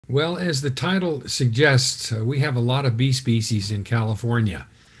Well, as the title suggests, we have a lot of bee species in California.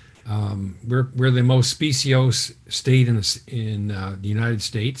 We're the most speciose state in the United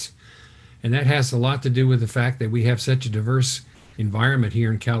States, and that has a lot to do with the fact that we have such a diverse environment here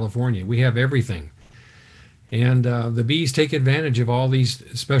in California. We have everything, and the bees take advantage of all these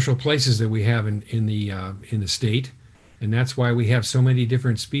special places that we have in the state, and that's why we have so many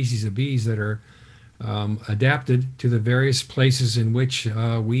different species of bees that are adapted to the various places in which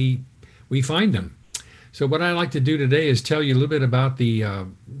we find them. So what I'd like to do today is tell you a little bit about the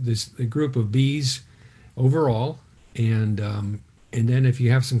group of bees overall, and then if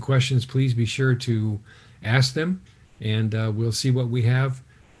you have some questions, please be sure to ask them, and we'll see what we have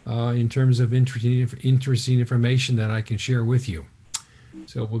in terms of interesting information that I can share with you.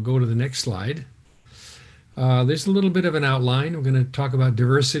 So we'll go to the next slide. There's a little bit of an outline. We're going to talk about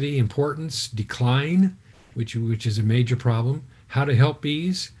diversity, importance, decline, which is a major problem, how to help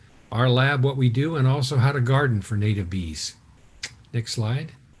bees, our lab, what we do, and also how to garden for native bees. Next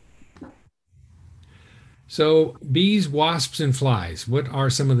slide. So bees, wasps, and flies, what are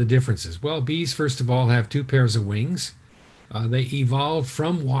some of the differences? Well, bees, first of all, have two pairs of wings. They evolved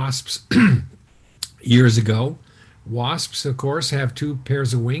from wasps years ago. Wasps, of course, have two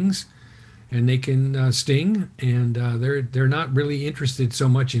pairs of wings, and they can sting, and they're not really interested so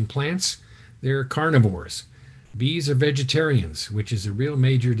much in plants. They're carnivores. Bees are vegetarians, which is a real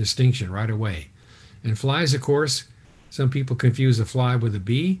major distinction right away. And flies, of course, some people confuse a fly with a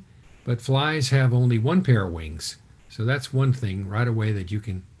bee, but flies have only one pair of wings. So that's one thing right away that you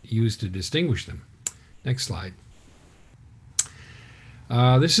can use to distinguish them. Next slide.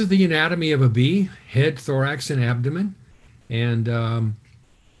 This is the anatomy of a bee, head, thorax, and abdomen. And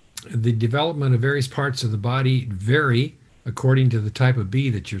the development of various parts of the body vary according to the type of bee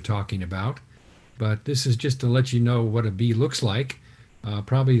that you're talking about. But this is just to let you know what a bee looks like.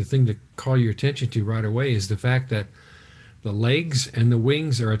 Probably the thing to call your attention to right away is the fact that the legs and the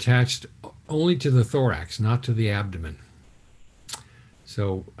wings are attached only to the thorax, not to the abdomen.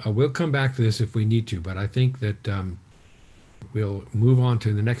 So we'll come back to this if we need to, but I think that we'll move on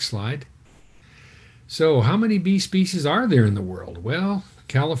to the next slide. So how many bee species are there in the world? Well,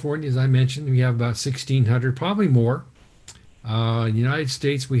 California, as I mentioned, we have about 1,600, probably more. In the United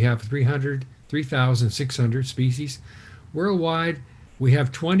States, we have 3,600 species. Worldwide, we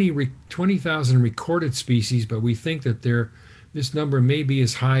have 20,000 recorded species, but we think that this number may be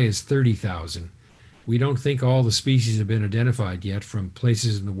as high as 30,000. We don't think all the species have been identified yet from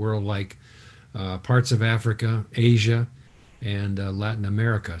places in the world like parts of Africa, Asia, and Latin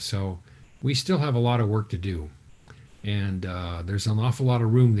America. So we still have a lot of work to do. And there's an awful lot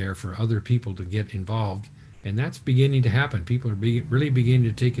of room there for other people to get involved. And that's beginning to happen. People are really beginning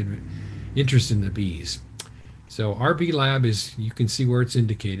to take interest in the bees. So our bee lab is, you can see where it's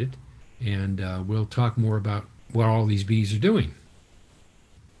indicated, and we'll talk more about what all these bees are doing.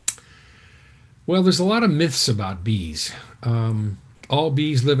 Well, there's a lot of myths about bees. All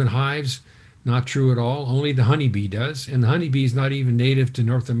bees live in hives. Not true at all. Only the honeybee does, and the honeybee is not even native to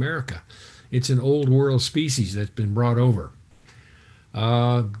North America. It's an old world species that's been brought over.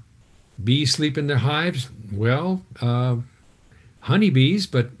 Bees sleep in their hives. Well, honeybees,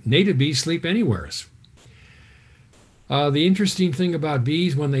 but native bees sleep anywhere. The interesting thing about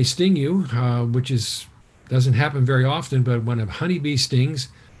bees when they sting you, which doesn't happen very often, but when a honeybee stings,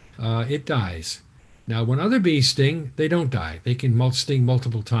 it dies. Now, when other bees sting, they don't die. They can sting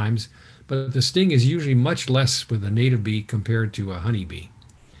multiple times, but the sting is usually much less with a native bee compared to a honeybee.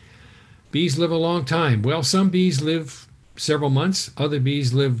 Bees live a long time. Well, some bees live several months. Other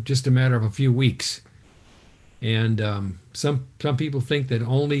bees live just a matter of a few weeks. And some people think that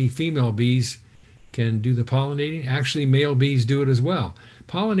only female bees can do the pollinating. Actually, male bees do it as well.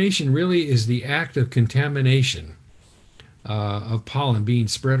 Pollination really is the act of contamination of pollen being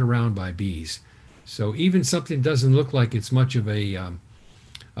spread around by bees. So even something that doesn't look like it's much of a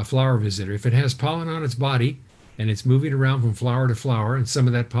flower visitor, if it has pollen on its body and it's moving around from flower to flower, and some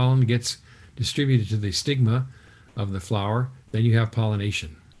of that pollen gets distributed to the stigma of the flower, then you have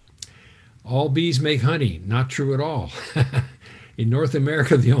pollination. All bees make honey. Not true at all. In North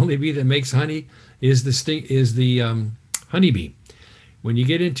America, the only bee that makes honey is the honeybee. When you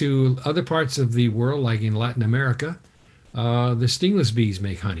get into other parts of the world, like in Latin America, the stingless bees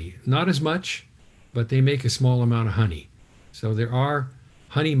make honey. Not as much, but they make a small amount of honey. So there are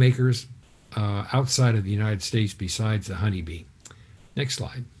honey makers outside of the United States besides the honeybee. Next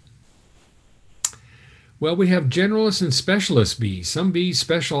slide. Well, we have generalist and specialist bees. Some bees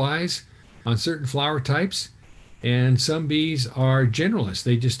specialize on certain flower types, and some bees are generalists.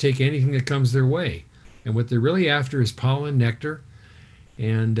 They just take anything that comes their way. And what they're really after is pollen, nectar,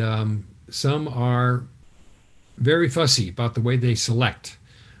 And some are very fussy about the way they select.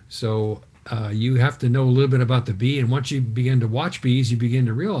 So you have to know a little bit about the bee. And once you begin to watch bees, you begin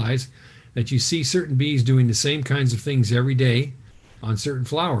to realize that you see certain bees doing the same kinds of things every day on certain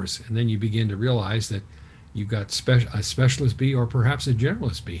flowers. And then you begin to realize that you've got a specialist bee or perhaps a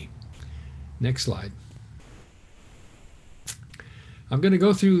generalist bee. Next slide. I'm going to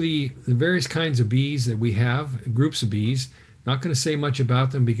go through the various kinds of bees that we have, groups of bees. Not going to say much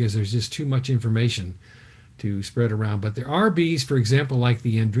about them because there's just too much information to spread around. But there are bees, for example, like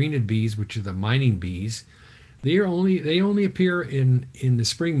the andrenid bees, which are the mining bees. They only appear in the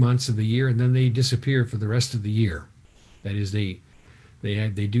spring months of the year, and then they disappear for the rest of the year. That is, they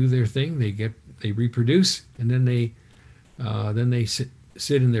do their thing, they reproduce, and then they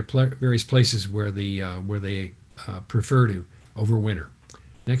sit in their various places where they prefer to overwinter.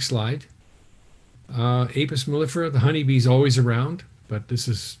 Next slide. Apis mellifera, the honeybee is always around, but this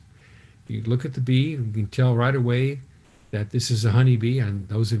is, you look at the bee, you can tell right away that this is a honeybee, and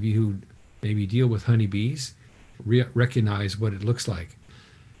those of you who maybe deal with honeybees recognize what it looks like.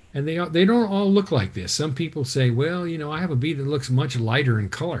 And they don't all look like this. Some people say, well, you know, I have a bee that looks much lighter in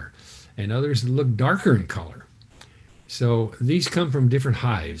color, and others that look darker in color. So these come from different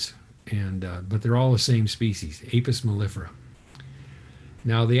hives, and but they're all the same species, Apis mellifera.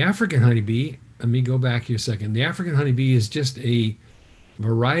 Now the African honeybee, let me go back here a second. The African honeybee is just a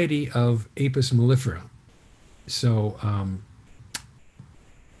variety of Apis mellifera. So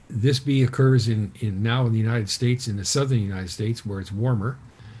this bee occurs now in the United States, in the southern United States, where it's warmer.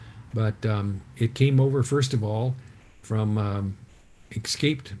 But it came over, first of all, from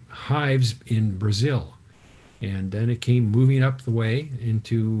escaped hives in Brazil. And then it came moving up the way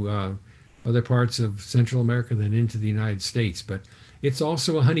into other parts of Central America, then into the United States. But it's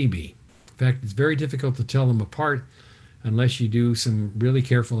also a honeybee. In fact, it's very difficult to tell them apart unless you do some really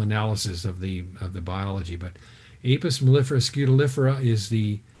careful analysis of the biology. But Apis mellifera scutellifera is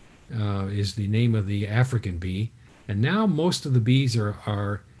the name of the African bee. And now most of the bees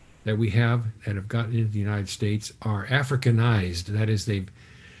are that we have that have gotten into the United States are Africanized. That is, they've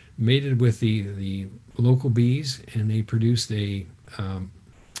mated with the local bees, and they produced a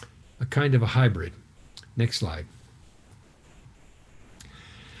kind of a hybrid. Next slide.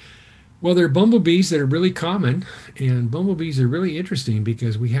 Well, there are bumblebees that are really common, and bumblebees are really interesting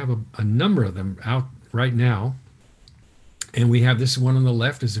because we have a number of them out right now. And we have this one on the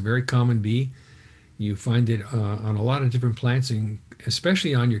left is a very common bee. You find it on a lot of different plants, and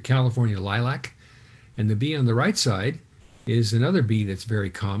especially on your California lilac. And the bee on the right side is another bee that's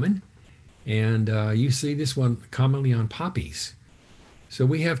very common. And you see this one commonly on poppies. So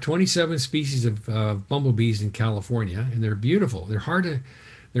we have 27 species of bumblebees in California, and they're beautiful.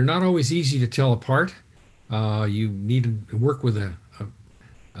 They're not always easy to tell apart. You need to work with a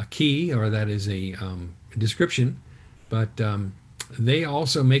key, or that is a description. But they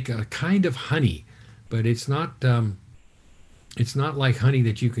also make a kind of honey, but it's not like honey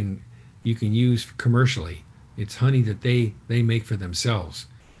that you can use commercially. It's honey that they make for themselves.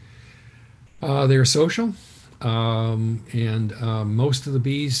 They're social, and most of the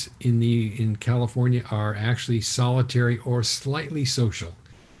bees in California are actually solitary or slightly social.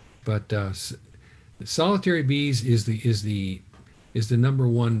 But solitary bees is the number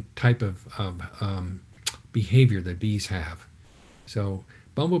one type of behavior that bees have. So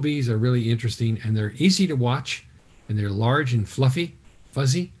bumblebees are really interesting, and they're easy to watch, and they're large and fuzzy,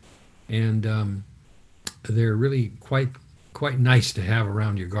 and they're really quite nice to have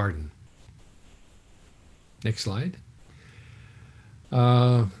around your garden. Next slide.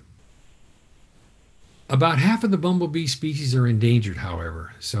 About half of the bumblebee species are endangered,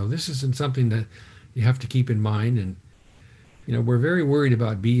 however. So this isn't something that you have to keep in mind. And, you know, we're very worried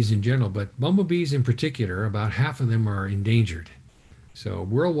about bees in general, but bumblebees in particular, about half of them are endangered. So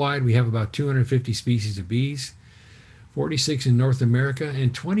worldwide, we have about 250 species of bees, 46 in North America,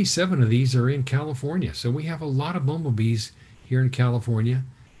 and 27 of these are in California. So we have a lot of bumblebees here in California,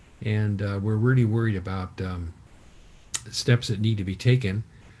 and we're really worried about steps that need to be taken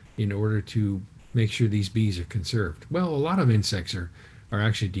in order to make sure these bees are conserved. Well, a lot of insects are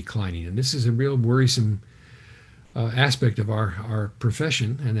actually declining, and this is a real worrisome aspect of our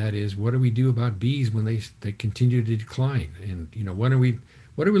profession, and that is, what do we do about bees when they continue to decline? And, you know, what are we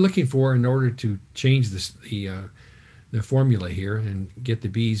looking for in order to change the formula here and get the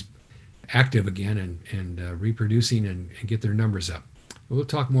bees active again and reproducing and get their numbers up? We'll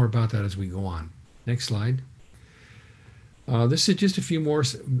talk more about that as we go on. Next slide. This is just a few more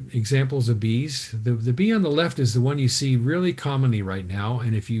examples of bees. The bee on the left is the one you see really commonly right now,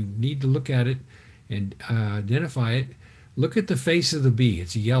 and if you need to look at it and identify it, Look at the face of the bee.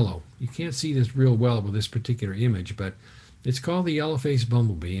 It's yellow. You can't see this real well with this particular image, but it's called the yellow-faced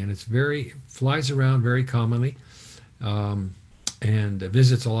bumblebee, and it's flies around very commonly, um, and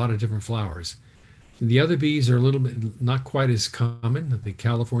visits a lot of different flowers. The other bees are a little bit not quite as common. The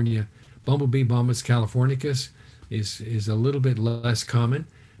California bumblebee, Bombus californicus, is a little bit less common,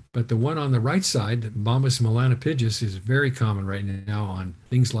 but the one on the right side, Bombus melanopygus, is very common right now on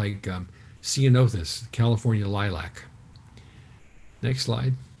things like Ceanothus, California lilac. Next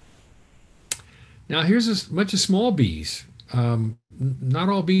slide. Now here's a bunch of small bees. Not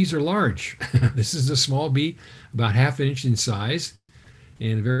all bees are large. This is a small bee, about half an inch in size,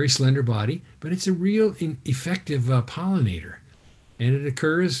 and a very slender body, but it's a real effective pollinator. And it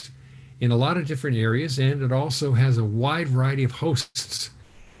occurs in a lot of different areas, and it also has a wide variety of hosts.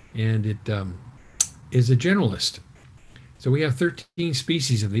 And it is a generalist. So we have 13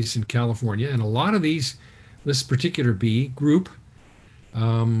 species of these in California, and a lot of this particular bee group,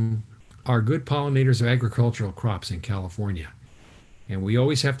 are good pollinators of agricultural crops in California. And we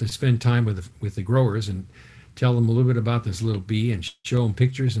always have to spend time with the growers and tell them a little bit about this little bee and show them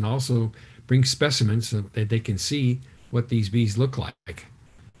pictures, and also bring specimens so that they can see what these bees look like.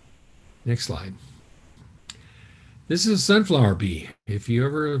 Next slide. This is a sunflower bee. If you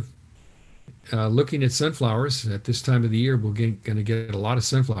ever looking at sunflowers at this time of the year, we're going to get a lot of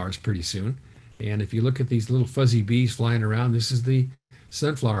sunflowers pretty soon. And if you look at these little fuzzy bees flying around, this is the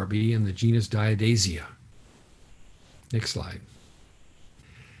sunflower bee in the genus Diodasia. Next slide.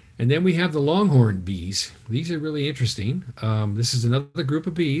 And then we have the longhorn bees. These are really interesting. This is another group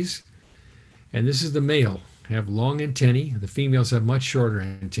of bees, and this is the male. Have long antennae. The females have much shorter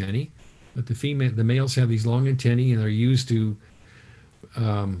antennae, but the males have these long antennae, and are used to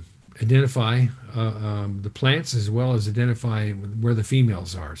identify the plants as well as identify where the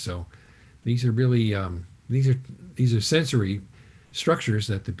females are. So these are really these are sensory structures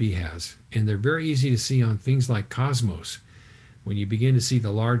that the bee has, and they're very easy to see on things like cosmos. When you begin to see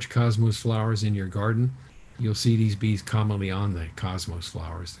the large cosmos flowers in your garden, you'll see these bees commonly on the cosmos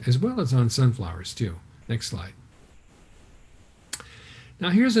flowers, as well as on sunflowers too. Next slide. Now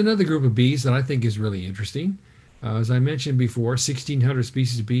here's another group of bees that I think is really interesting. As I mentioned before, 1,600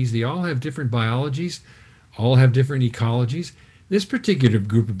 species of bees. They all have different biologies, all have different ecologies. This particular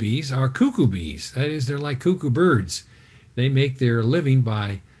group of bees are cuckoo bees. That is, they're like cuckoo birds. They make their living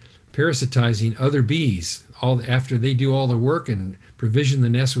by parasitizing other bees. After they do all the work and provision the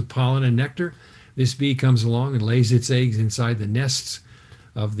nest with pollen and nectar, this bee comes along and lays its eggs inside the nests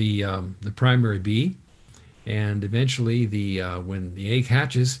of the primary bee. And eventually, when the egg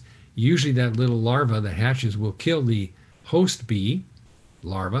hatches, usually that little larva that hatches will kill the host bee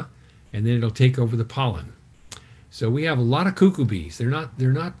larva, and then it'll take over the pollen. So we have a lot of cuckoo bees. They're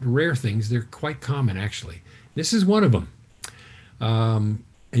not rare things. They're quite common, actually. This is one of them.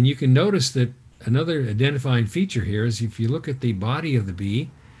 And you can notice that another identifying feature here is if you look at the body of the bee,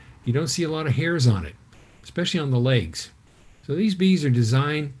 you don't see a lot of hairs on it, especially on the legs. So these bees are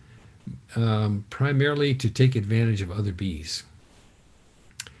designed primarily to take advantage of other bees.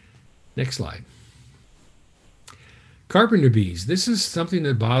 Next slide. Carpenter bees. This is something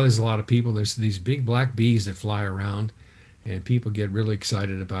that bothers a lot of people. There's these big black bees that fly around, and people get really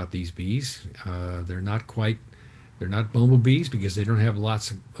excited about these bees. They're not bumblebees because they don't have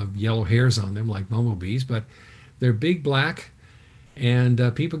lots of yellow hairs on them like bumblebees, but they're big black,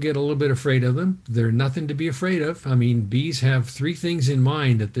 and people get a little bit afraid of them. They're nothing to be afraid of. I mean, bees have three things in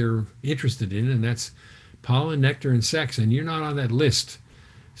mind that they're interested in, and that's pollen, nectar, and sex, and you're not on that list.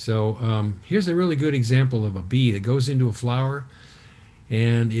 So here's a really good example of a bee that goes into a flower,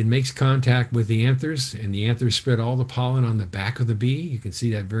 and it makes contact with the anthers, and the anthers spread all the pollen on the back of the bee. You can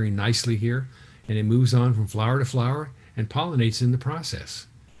see that very nicely here. And it moves on from flower to flower and pollinates in the process.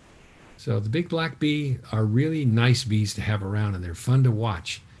 So the big black bee are really nice bees to have around, and they're fun to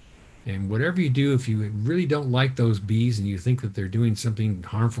watch. And whatever you do, if you really don't like those bees and you think that they're doing something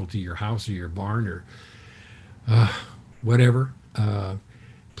harmful to your house or your barn or whatever,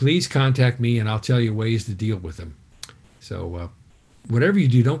 please contact me and I'll tell you ways to deal with them. So whatever you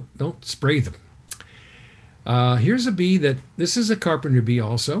do, don't spray them. Here's a bee this is a carpenter bee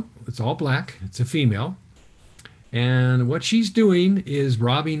also. It's all black. It's a female. And what she's doing is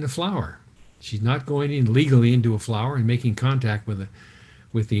robbing the flower. She's not going in legally into a flower and making contact with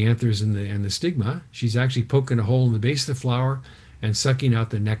the anthers and the stigma. She's actually poking a hole in the base of the flower and sucking out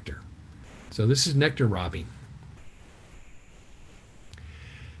the nectar. So this is nectar robbing.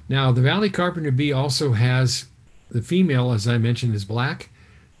 Now, the valley carpenter bee also has, the female, as I mentioned, is black,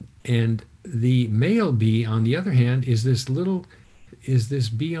 and the male bee, on the other hand, is this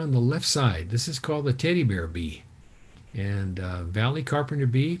bee on the left side. This is called the teddy bear bee. and valley carpenter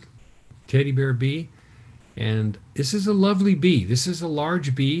bee, teddy bear bee. And this is a lovely bee. This is a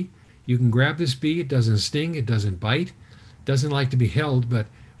large bee. You can grab this bee. It doesn't sting. It doesn't bite. Doesn't like to be held, but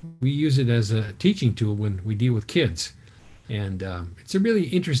we use it as a teaching tool when we deal with kids. And it's a really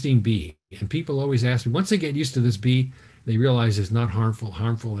interesting bee. And people always ask me, once they get used to this bee, they realize it's not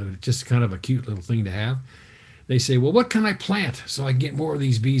harmful, and it's just kind of a cute little thing to have. They say, well, what can I plant so I can get more of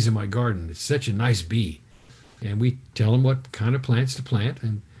these bees in my garden? It's such a nice bee. And we tell them what kind of plants to plant,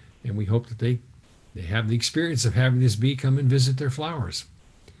 and we hope that they have the experience of having this bee come and visit their flowers.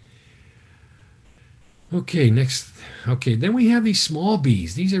 Okay, next. Okay, then we have these small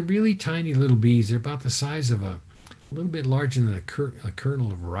bees. These are really tiny little bees. They're about the size of a little bit larger than a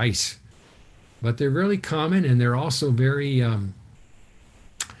kernel of rice. But they're really common, and they're also very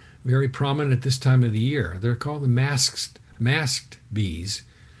prominent at this time of the year. They're called the masked bees,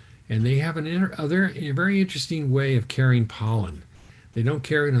 and they have a very interesting way of carrying pollen. They don't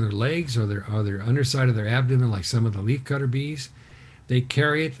carry it on their legs or their underside of their abdomen like some of the leafcutter bees. They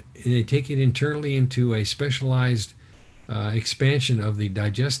carry it, and they take it internally into a specialized expansion of the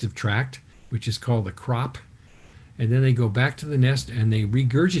digestive tract, which is called the crop. And then they go back to the nest and they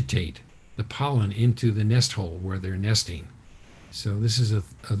regurgitate the pollen into the nest hole where they're nesting. So this is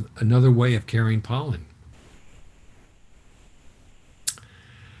another way of carrying pollen.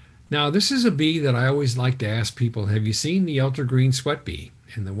 Now, this is a bee that I always like to ask people, have you seen the ultra-green sweat bee?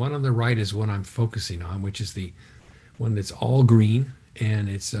 And the one on the right is what I'm focusing on, which is the one that's all green, and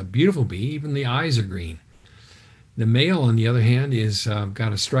it's a beautiful bee. Even the eyes are green. The male, on the other hand, is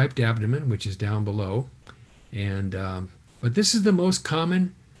got a striped abdomen, which is down below. And but this is the most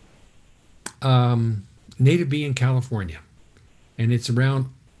common native bee in California, and it's around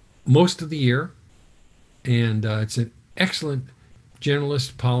most of the year. And it's an excellent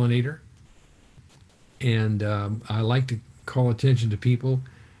generalist pollinator. And I like to call attention to people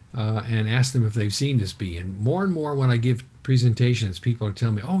and ask them if they've seen this bee. And more when I give presentations, people are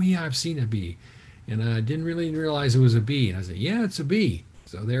telling me, "Oh yeah, I've seen a bee," and I didn't really realize it was a bee. And I said, "Yeah, it's a bee."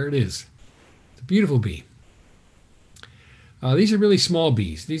 So there it is. It's a beautiful bee. These are really small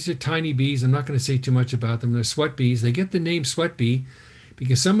bees. These are tiny bees. I'm not going to say too much about them. They're sweat bees. They get the name sweat bee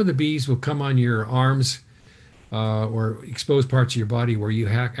because some of the bees will come on your arms or exposed parts of your body where you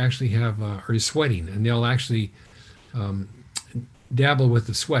actually have are sweating, and they'll actually dabble with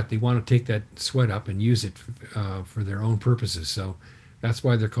the sweat. They want to take that sweat up and use it for their own purposes. So that's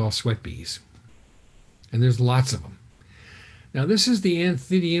why they're called sweat bees. And there's lots of them. Now, this is the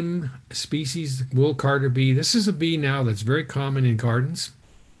Anthidium species wool carder bee. This is a bee now that's very common in gardens,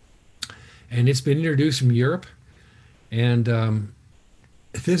 and it's been introduced from Europe. And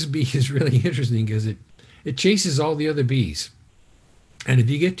this bee is really interesting because it chases all the other bees. And if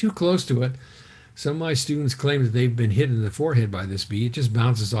you get too close to it, some of my students claim that they've been hit in the forehead by this bee. It just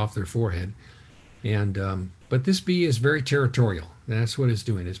bounces off their forehead. And but this bee is very territorial. That's what it's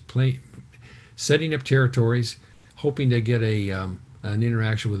doing. It's setting up territories, hoping to get an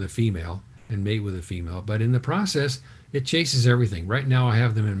interaction with a female and mate with a female. But in the process, it chases everything. Right now, I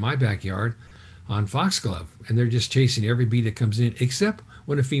have them in my backyard on foxglove, and they're just chasing every bee that comes in, except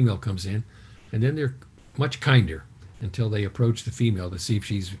when a female comes in. And then they're much kinder until they approach the female to see if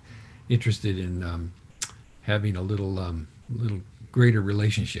she's interested in having a little greater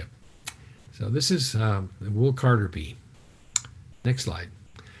relationship. So this is the wool carder bee. Next slide.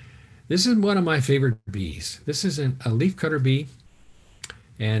 This is one of my favorite bees. This is a leafcutter bee,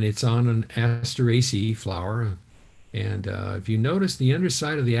 and it's on an Asteraceae flower. And if you notice, the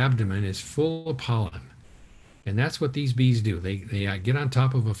underside of the abdomen is full of pollen. And that's what these bees do. They get on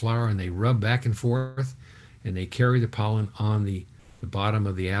top of a flower and they rub back and forth, and they carry the pollen on the bottom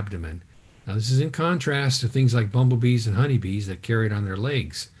of the abdomen. Now, this is in contrast to things like bumblebees and honeybees that carry it on their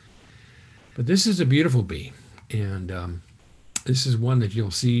legs. But this is a beautiful bee, and this is one that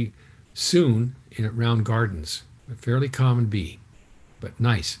you'll see soon around gardens. A fairly common bee, but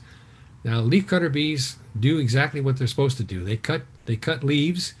nice. Now, leafcutter bees do exactly what they're supposed to do. They cut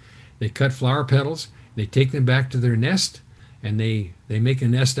leaves, they cut flower petals, they take them back to their nest, and they make a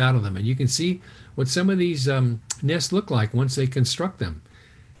nest out of them. And you can see what some of these nests look like once they construct them.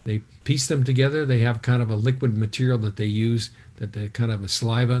 They piece them together. They have kind of a liquid material that they use, that they kind of a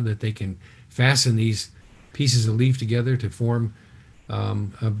saliva that they can fasten these pieces of leaf together to form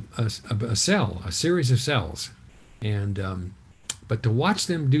a cell, a series of cells. And but to watch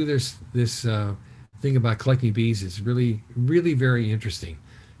them do this thing about collecting bees is really, really very interesting.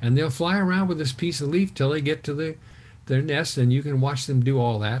 And they'll fly around with this piece of leaf till they get to their nest, and you can watch them do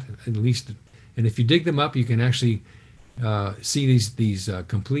all that, at least. And if you dig them up, you can actually see these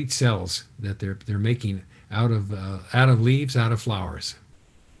complete cells that they're making out of leaves, out of flowers.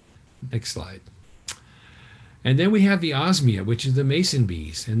 Next slide. And then we have the osmia, which is the mason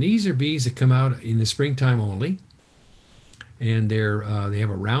bees. And these are bees that come out in the springtime only. And they have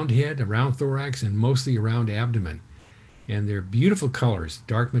a round head, a round thorax, and mostly a round abdomen. And they're beautiful colors,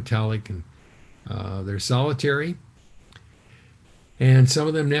 dark metallic, and they're solitary. And some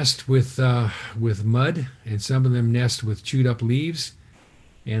of them nest with mud, and some of them nest with chewed up leaves.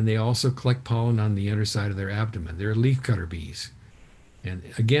 And they also collect pollen on the underside of their abdomen. They're leafcutter bees. And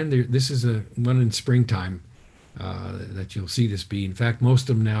again, this is one in springtime that you'll see this bee. In fact, most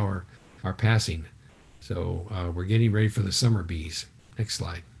of them now are passing. So we're getting ready for the summer bees. Next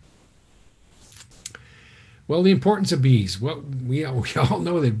slide. Well, the importance of bees. We all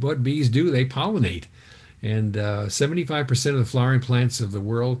know that what bees do, they pollinate. And 75% of the flowering plants of the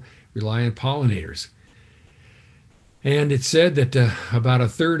world rely on pollinators. And it's said that about a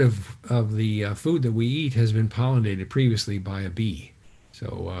third of the food that we eat has been pollinated previously by a bee.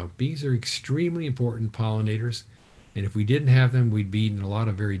 So bees are extremely important pollinators. And if we didn't have them, we'd be eating a lot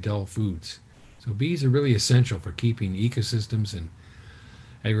of very dull foods. So bees are really essential for keeping ecosystems and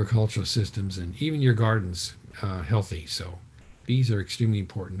agricultural systems and even your gardens healthy. So bees are extremely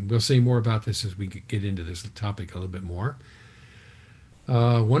important. We'll say more about this as we get into this topic a little bit more.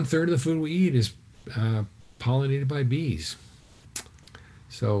 1/3 of the food we eat is pollinated by bees.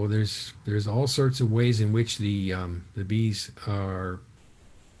 So there's all sorts of ways in which the bees are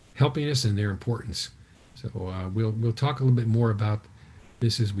helping us and their importance. So we'll talk a little bit more about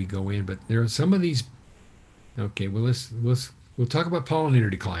this as we go in. But there are some of these. Okay, well we'll talk about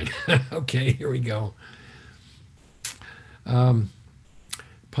pollinator decline. Okay, here we go.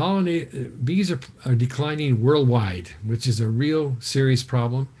 Bees are declining worldwide, which is a real serious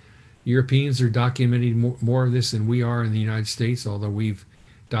problem. Europeans are documenting more of this than we are in the United States, although we've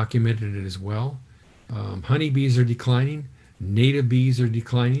documented it as well. Honeybees are declining, native bees are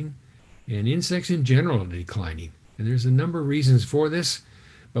declining, and insects in general are declining. And there's a number of reasons for this,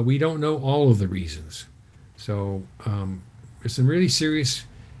 but we don't know all of the reasons. So there's some really serious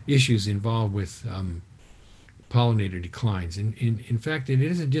issues involved with pollinator declines. And in fact, it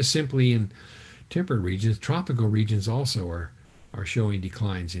isn't just simply in temperate regions. Tropical regions also are showing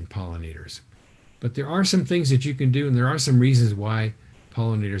declines in pollinators. But there are some things that you can do, and there are some reasons why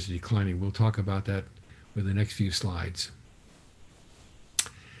pollinators are declining. We'll talk about that with the next few slides.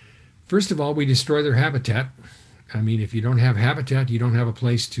 First of all, we destroy their habitat. I mean, if you don't have habitat, you don't have a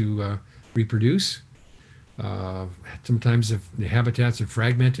place to reproduce. Sometimes the habitats are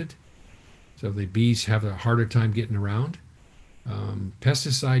fragmented, so the bees have a harder time getting around.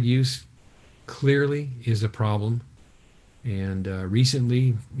 Pesticide use clearly is a problem. And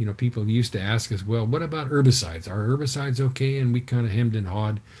recently, people used to ask us, well, what about herbicides? Are herbicides okay? And we kind of hemmed and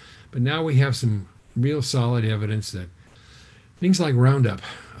hawed. But now we have some real solid evidence that things like Roundup,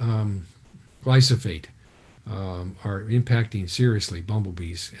 glyphosate, are impacting seriously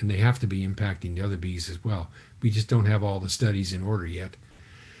bumblebees, and they have to be impacting the other bees as well. We just don't have all the studies in order yet.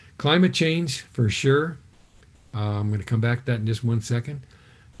 Climate change, for sure. I'm going to come back to that in just one second.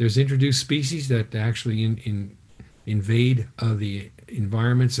 There's introduced species that actually invade the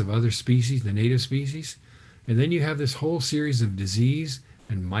environments of other species, the native species. And then you have this whole series of disease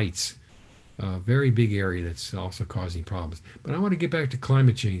and mites, a very big area that's also causing problems. But I want to get back to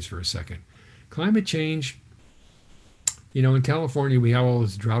climate change for a second. Climate change, in California, we have all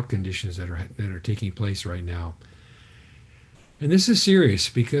these drought conditions that are taking place right now. And this is serious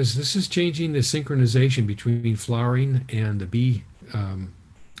because this is changing the synchronization between flowering and the bee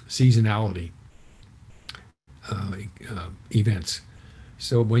seasonality events.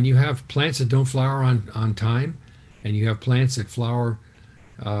 So when you have plants that don't flower on time, and you have plants that flower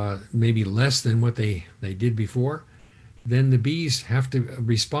maybe less than what they did before, then the bees have to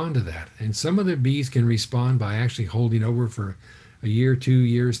respond to that. And some of the bees can respond by actually holding over for a year, 2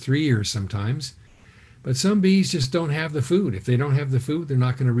 years, 3 years sometimes. But some bees just don't have the food. If they don't have the food, they're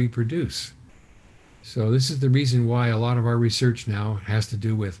not going to reproduce. So this is the reason why a lot of our research now has to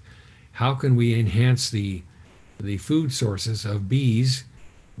do with how can we enhance the food sources of bees,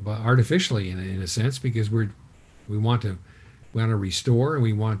 but artificially in a sense, because we want to restore, and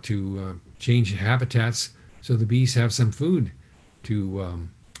we want to change habitats so the bees have some food to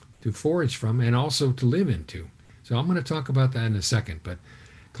forage from and also to live into. So I'm going to talk about that in a second. But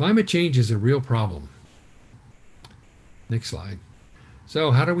climate change is a real problem. Next slide. So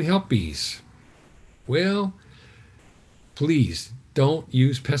how do we help bees? Well, please don't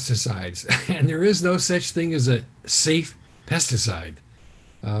use pesticides. And there is no such thing as a safe pesticide.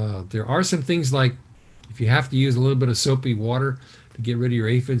 There are some things like if you have to use a little bit of soapy water to get rid of your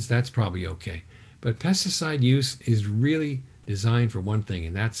aphids, that's probably okay. But pesticide use is really designed for one thing,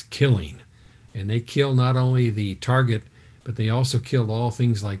 and that's killing. And they kill not only the target, but they also kill all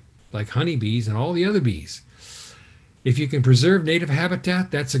things like honeybees and all the other bees. If you can preserve native habitat,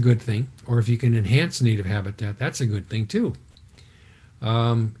 that's a good thing. Or if you can enhance native habitat, that's a good thing too.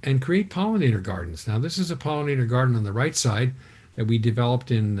 And create pollinator gardens. Now, this is a pollinator garden on the right side that we developed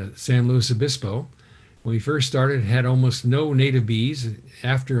in San Luis Obispo. When we first started, it had almost no native bees.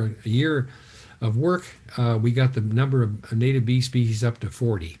 After a year of work, we got the number of native bee species up to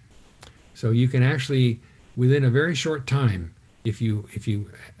 40. So you can actually, within a very short time, if you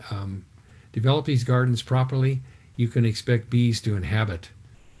develop these gardens properly, you can expect bees to inhabit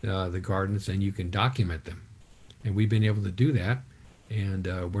the gardens, and you can document them. And we've been able to do that. And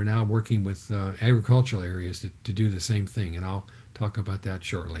we're now working with agricultural areas to do the same thing. And I'll talk about that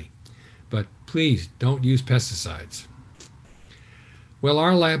shortly. But please don't use pesticides. Well,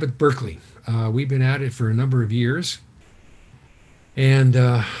 our lab at Berkeley, we've been at it for a number of years. And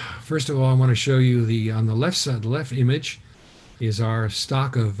first of all, I want to show you on the left side, the left image is our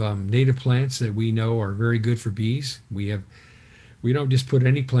stock of native plants that we know are very good for bees. We don't just put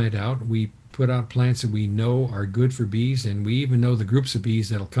any plant out. We put out plants that we know are good for bees, and we even know the groups of bees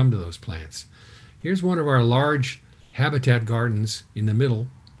that'll come to those plants. Here's one of our large habitat gardens in the middle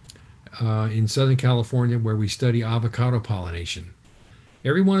in Southern California, where we study avocado pollination.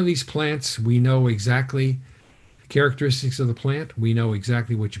 Every one of these plants, we know exactly the characteristics of the plant. We know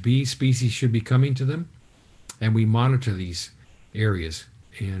exactly which bee species should be coming to them, and we monitor these areas.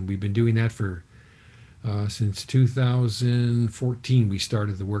 And we've been doing that for since 2014. We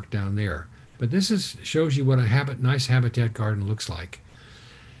started the work down there. But this shows you what a nice habitat garden looks like.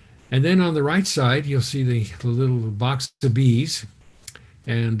 And then on the right side, you'll see the little box of bees.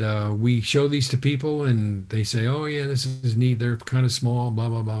 And we show these to people, and they say, oh, yeah, this is neat. They're kind of small, blah,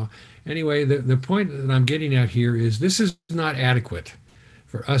 blah, blah. Anyway, the point that I'm getting at here is this is not adequate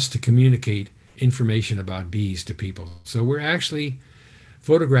for us to communicate information about bees to people. So we're actually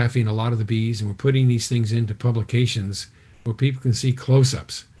photographing a lot of the bees, and we're putting these things into publications where people can see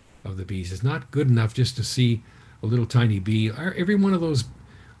close-ups of the bees. It's not good enough just to see a little tiny bee. Every one of those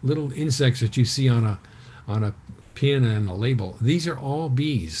little insects that you see on a pin and a label, these are all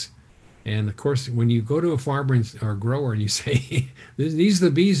bees. And of course, when you go to a farmer or grower and you say, these are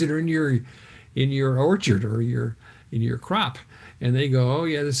the bees that are in your orchard or in your crop, and they go, oh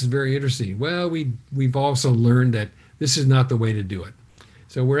yeah, this is very interesting. Well, we've also learned that this is not the way to do it.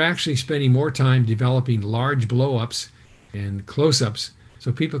 So we're actually spending more time developing large blow-ups and close-ups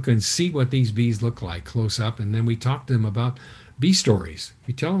so people can see what these bees look like close up, and then we talk to them about bee stories.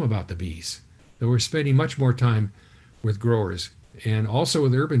 We tell them about the bees. So we're spending much more time with growers and also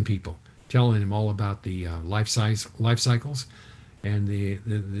with urban people, telling them all about the life cycles and the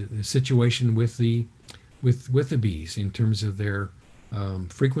situation with the bees in terms of their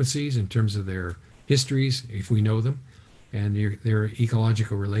frequencies, in terms of their histories, if we know them, and their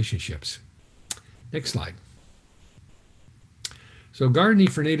ecological relationships. Next slide. So gardening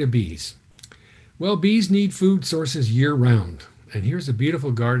for native bees. Well, bees need food sources year-round. And here's a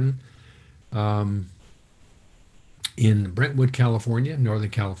beautiful garden in Brentwood, California, Northern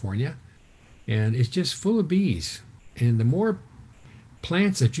California. And it's just full of bees. And the more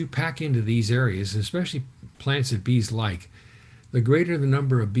plants that you pack into these areas, especially plants that bees like, the greater the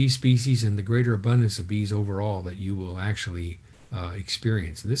number of bee species and the greater abundance of bees overall that you will actually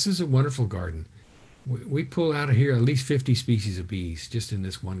experience. This is a wonderful garden. We pull out of here at least 50 species of bees just in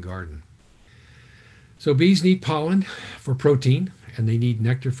this one garden. So bees need pollen for protein, and they need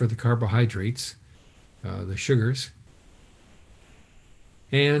nectar for the carbohydrates, the sugars.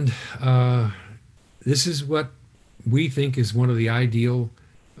 And this is what we think is one of the ideal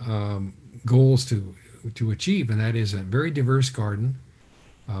goals to achieve, and that is a very diverse garden,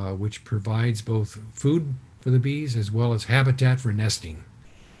 which provides both food for the bees as well as habitat for nesting.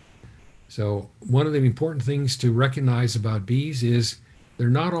 So one of the important things to recognize about bees is they're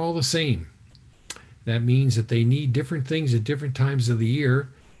not all the same. That means that they need different things at different times of the year,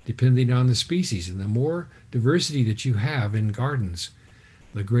 depending on the species. And the more diversity that you have in gardens,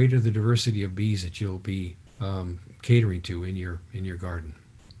 the greater the diversity of bees that you'll be catering to in your garden.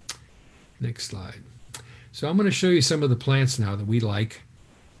 Next slide. So I'm going to show you some of the plants now that we like.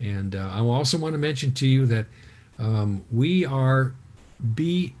 And I also want to mention to you that we are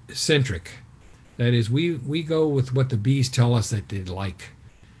bee-centric. That is, we go with what the bees tell us that they like.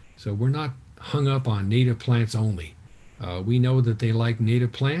 So we're not hung up on native plants only. We know that they like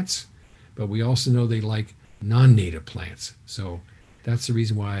native plants, but we also know they like non-native plants. So that's the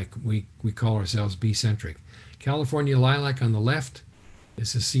reason why we call ourselves bee-centric. California lilac on the left.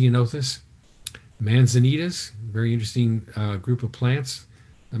 This is Ceanothus. Manzanitas, very interesting group of plants.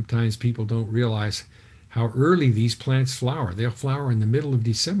 Sometimes people don't realize how early these plants flower. They'll flower in the middle of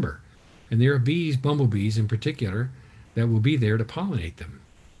December. And there are bees, bumblebees in particular, that will be there to pollinate them.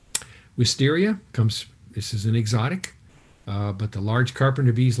 Wisteria comes, this is an exotic, but the large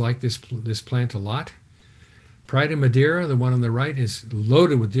carpenter bees like this plant a lot. Pride of Madeira, the one on the right, is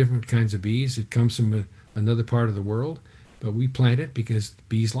loaded with different kinds of bees. It comes from another part of the world, but we plant it because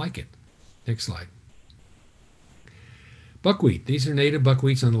bees like it. Next slide. Buckwheat. These are native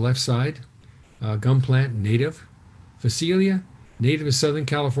buckwheats on the left side. Gum plant, native. Phacelia, native to Southern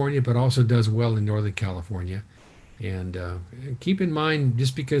California, but also does well in Northern California. And keep in mind,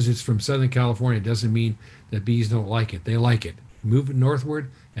 just because it's from Southern California doesn't mean that bees don't like it. They like it. Move it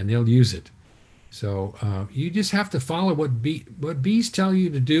northward, and they'll use it. So you just have to follow what bees tell you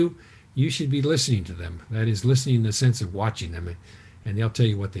to do. You should be listening to them. That is, listening in the sense of watching them, and they'll tell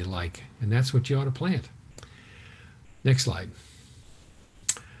you what they like. And that's what you ought to plant. Next slide.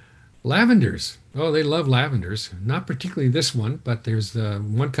 Lavenders. Oh, they love lavenders. Not particularly this one, but there's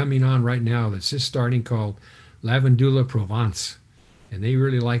one coming on right now that's just starting called Lavandula Provence. And they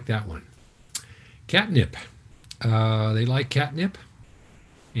really like that one. Catnip. They like catnip.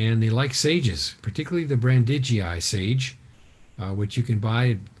 And they like sages, particularly the Brandigii sage, which you can buy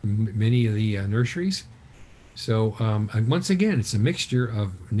at many of the nurseries. So once again, it's a mixture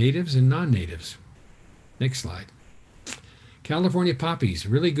of natives and non-natives. Next slide. California poppies,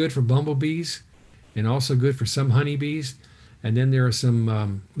 really good for bumblebees and also good for some honeybees. And then there are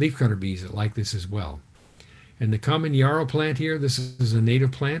some leafcutter bees that like this as well. And the common yarrow plant here, this is a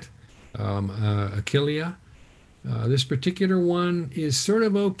native plant, Achillea. This particular one is sort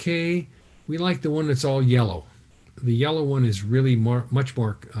of okay. We like the one that's all yellow. The yellow one is really much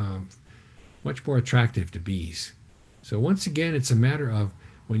more attractive to bees. So once again, it's a matter of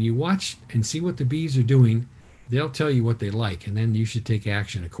when you watch and see what the bees are doing, they'll tell you what they like, and then you should take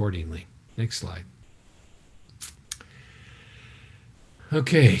action accordingly. Next slide.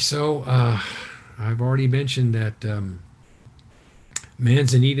 Okay, so I've already mentioned that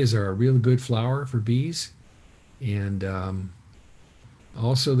manzanitas are a real good flower for bees. And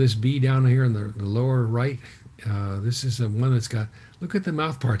also this bee down here in the lower right, this is the one that's got, look at the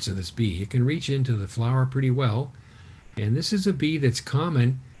mouth parts of this bee. It can reach into the flower pretty well. And this is a bee that's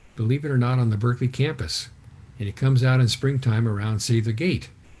common, believe it or not, on the Berkeley campus. And it comes out in springtime around Save the Gate.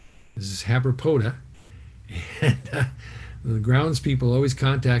 This is Habropoda. And the grounds people always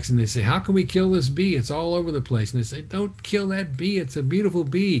contact us and they say, how can we kill this bee? It's all over the place. And they say, don't kill that bee. It's a beautiful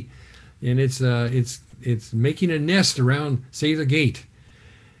bee. And it's making a nest around Save the Gate.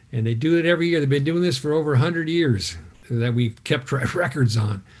 And they do it every year. They've been doing this for over 100 years that we kept records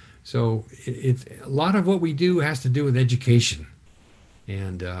on. So a lot of what we do has to do with education.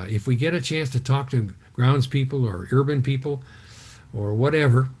 And if we get a chance to talk to grounds people or urban people or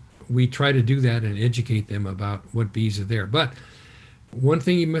whatever, we try to do that and educate them about what bees are there. But one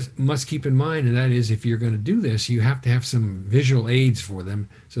thing you must keep in mind, and that is if you're going to do this, you have to have some visual aids for them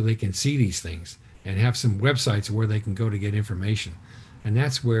so they can see these things and have some websites where they can go to get information. And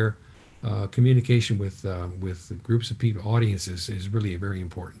that's where communication with groups of people, audiences, is really very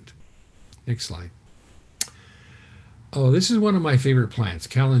important. Next slide. Oh, this is one of my favorite plants,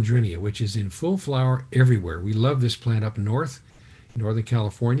 Calandrinia, which is in full flower everywhere. We love this plant up north, Northern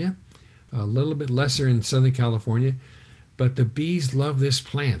California, a little bit lesser in Southern California, but the bees love this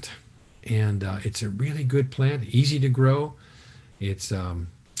plant. And it's a really good plant, easy to grow. It's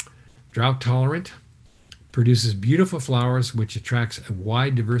drought tolerant, produces beautiful flowers, which attracts a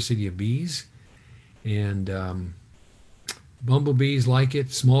wide diversity of bees. And bumblebees like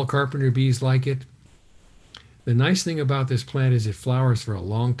it, small carpenter bees like it. The nice thing about this plant is it flowers for a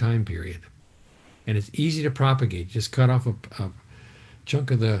long time period, and it's easy to propagate. Just cut off a chunk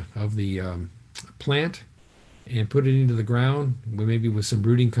of the plant and put it into the ground, maybe with some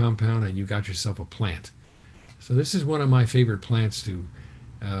rooting compound, and you got yourself a plant. So this is one of my favorite plants to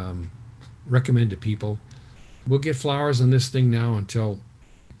recommend to people. We'll get flowers on this thing now until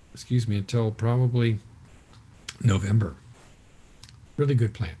probably November. Really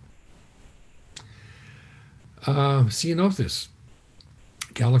good plant. Ceanothus,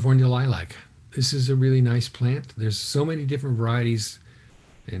 California lilac. This is a really nice plant. There's so many different varieties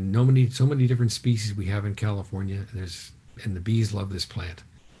and so many different species we have in California. And the bees love this plant.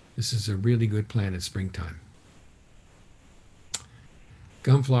 This is a really good plant in springtime.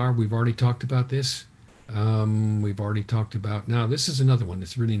 Gunflower, we've already talked about this. We've already talked about, now this is another one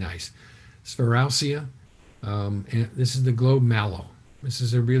that's really nice. Sphaeralcia, and this is the globe mallow. This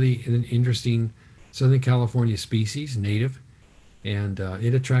is a really interesting Southern California species, native. and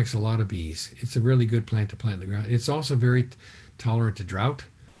it attracts a lot of bees. It's a really good plant to plant in the ground. It's also very tolerant to drought,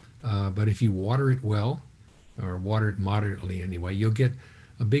 but if you water it well, or water it moderately anyway, you'll get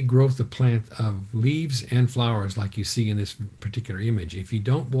a big growth of leaves and flowers like you see in this particular image. If you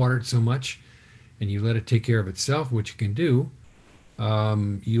don't water it so much and you let it take care of itself, which you can do,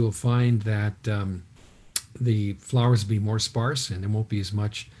 you'll find that the flowers will be more sparse and there won't be as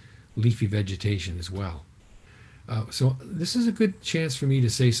much leafy vegetation as well. So this is a good chance for me to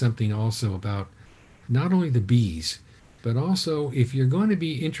say something also about not only the bees, but also if you're going to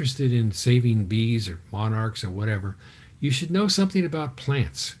be interested in saving bees or monarchs or whatever, you should know something about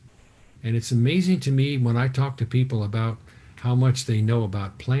plants. And it's amazing to me when I talk to people about how much they know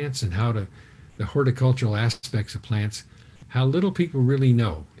about plants and the horticultural aspects of plants, how little people really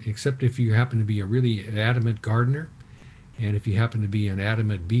know, except if you happen to be a really adamant gardener. And if you happen to be an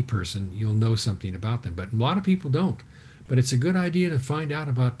adamant bee person, you'll know something about them. But a lot of people don't. But it's a good idea to find out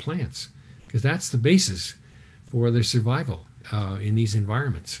about plants because that's the basis for their survival in these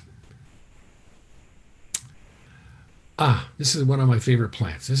environments. This is one of my favorite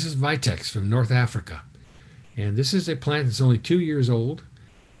plants. This is Vitex from North Africa. And this is a plant that's only 2 years old,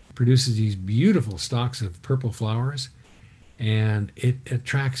 produces these beautiful stalks of purple flowers, and it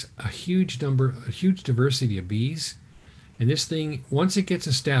attracts a huge diversity of bees. And this thing, once it gets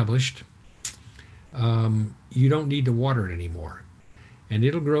established, you don't need to water it anymore. And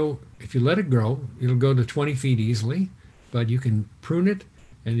it'll grow, if you let it grow, it'll go to 20 feet easily, but you can prune it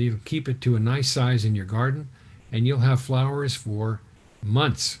and you'll keep it to a nice size in your garden, and you'll have flowers for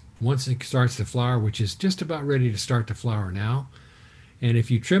months once it starts to flower, which is just about ready to start to flower now. And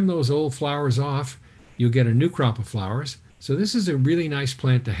if you trim those old flowers off, you'll get a new crop of flowers. So this is a really nice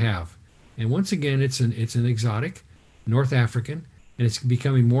plant to have. And once again, it's an exotic, North African, and it's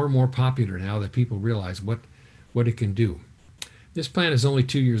becoming more and more popular now that people realize what it can do. This plant is only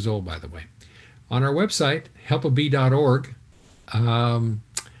 2 years old, by the way. On our website, helpabee.org,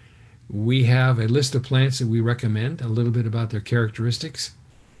 we have a list of plants that we recommend, a little bit about their characteristics.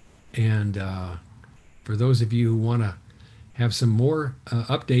 And for those of you who want to have some more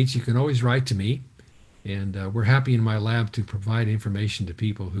updates, you can always write to me. And we're happy in my lab to provide information to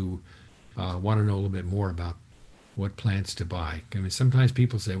people who want to know a little bit more about what plants to buy. I mean, sometimes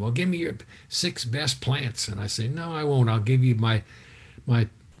people say, well, give me your 6 best plants. And I say, no, I won't. I'll give you my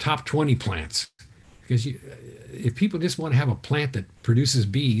top 20 plants. Because if people just want to have a plant that produces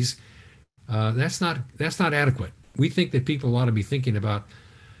bees, that's not adequate. We think that people ought to be thinking about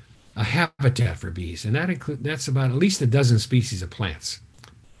a habitat for bees, and that's about at least a dozen species of plants.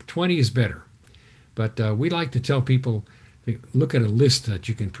 20 is better. But we like to tell people, look at a list that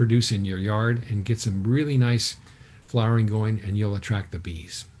you can produce in your yard and get some really nice flowering going, and you'll attract the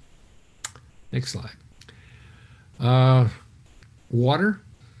bees. Next slide. Water.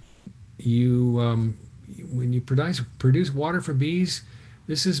 When you produce water for bees,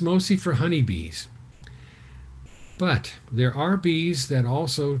 this is mostly for honeybees. But there are bees that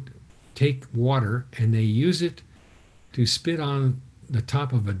also take water and they use it to spit on the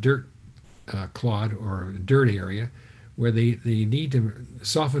top of a dirt clod or a dirt area where they need to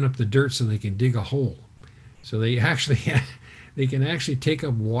soften up the dirt so they can dig a hole. So they can actually take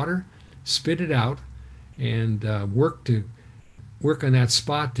up water, spit it out, and work on that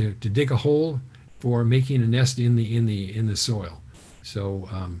spot to dig a hole for making a nest in the soil. So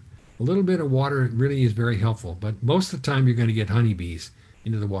a little bit of water really is very helpful, but most of the time you're going to get honeybees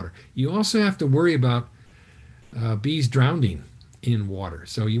into the water. You also have to worry about bees drowning in water.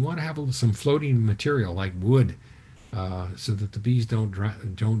 So you want to have some floating material like wood so that the bees don't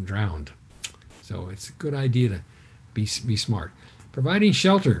drown. So it's a good idea to be smart. Providing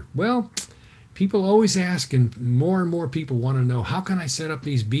shelter. Well, people always ask, and more people want to know, how can I set up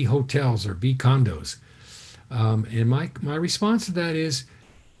these bee hotels or bee condos? And my response to that is,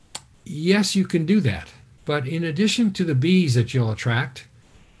 yes, you can do that. But in addition to the bees that you'll attract,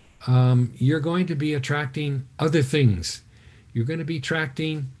 you're going to be attracting other things. You're going to be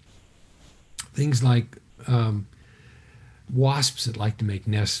attracting things like wasps that like to make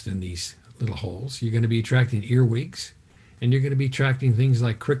nests in these little holes. You're going to be attracting earwigs, and you're going to be attracting things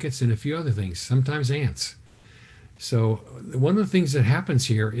like crickets and a few other things, sometimes ants. So one of the things that happens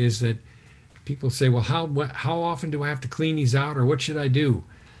here is that people say, well, how often do I have to clean these out, or what should I do?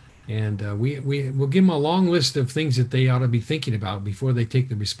 And we'll give them a long list of things that they ought to be thinking about before they take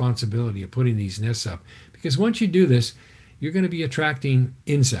the responsibility of putting these nests up. Because once you do this, you're going to be attracting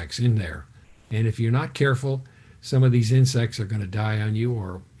insects in there. And if you're not careful, some of these insects are going to die on you,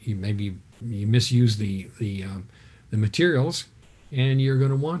 or maybe you misuse the materials, and you're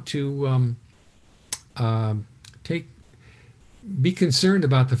going to want to be concerned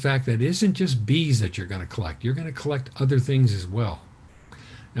about the fact that it isn't just bees that you're going to collect. You're going to collect other things as well.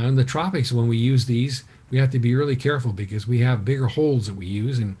 Now, in the tropics, when we use these, we have to be really careful because we have bigger holes that we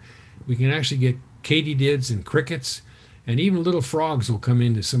use, and we can actually get katydids and crickets, and even little frogs will come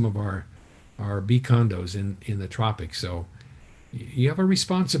into some of our bee condos in the tropics. So you have a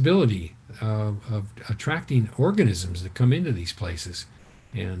responsibility of attracting organisms that come into these places,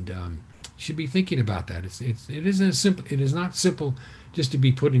 and you should be thinking about that. It isn't simple. It is not simple just to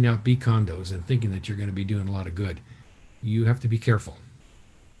be putting out bee condos and thinking that you're going to be doing a lot of good. You have to be careful.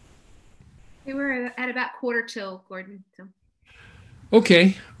 We were at about quarter till, Gordon. So.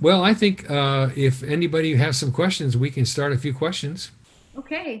 Okay. Well, I think if anybody has some questions, we can start a few questions.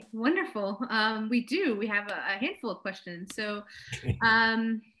 Okay, wonderful. We do. We have a handful of questions. So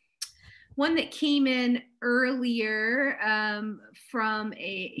one that came in earlier from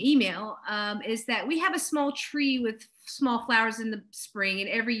a email is that we have a small tree with small flowers in the spring, and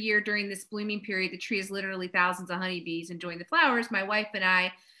every year during this blooming period, the tree is literally thousands of honeybees enjoying the flowers. My wife and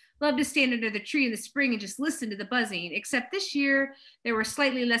I love to stand under the tree in the spring and just listen to the buzzing, except this year there were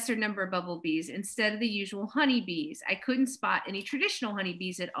slightly lesser number of bumblebees instead of the usual honeybees. I couldn't spot any traditional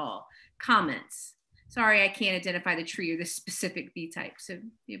honeybees at all. Comments. Sorry, I can't identify the tree or the specific bee type. So do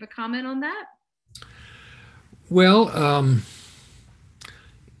you have a comment on that? Well,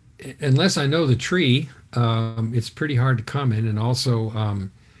 unless I know the tree, it's pretty hard to comment. And also,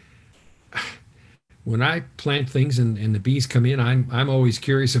 when I plant things and the bees come in, I'm always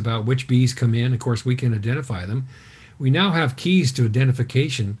curious about which bees come in. Of course, we can identify them. We now have keys to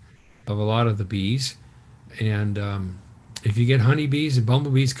identification of a lot of the bees, and if you get honeybees and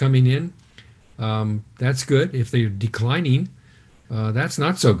bumblebees coming in, that's good. If they're declining, that's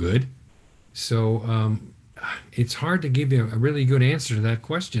not so good. So it's hard to give you a really good answer to that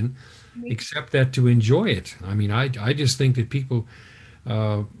question, except that to enjoy it. I mean, I just think that people.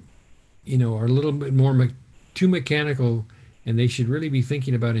 Are a little bit more too mechanical, and they should really be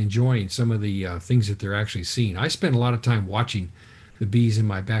thinking about enjoying some of the things that they're actually seeing. I spend a lot of time watching the bees in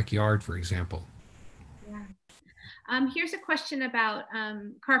my backyard, for example. Yeah. Here's a question about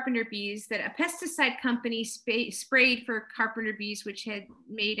carpenter bees that a pesticide company sprayed for carpenter bees, which had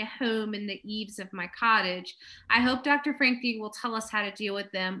made a home in the eaves of my cottage. I hope Dr. Frankie will tell us how to deal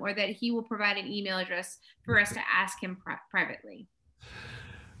with them, or that he will provide an email address for us to ask him privately.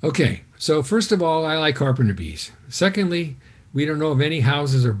 Okay, so first of all, I like carpenter bees. Secondly, we don't know of any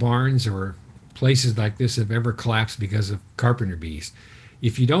houses or barns or places like this have ever collapsed because of carpenter bees.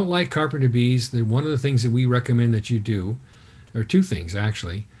 If you don't like carpenter bees, then one of the things that we recommend that you do, or two things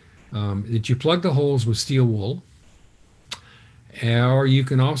actually, that you plug the holes with steel wool, or you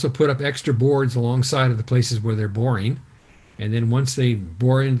can also put up extra boards alongside of the places where they're boring, and then once they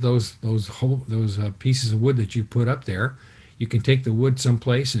bore into those pieces of wood that you put up there, you can take the wood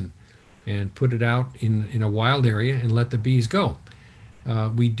someplace and put it out in a wild area and let the bees go.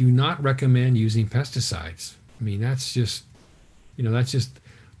 We do not recommend using pesticides. I mean, that's just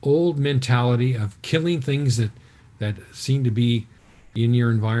old mentality of killing things that seem to be in your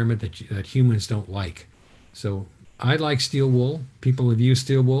environment that humans don't like. So I like steel wool. People have used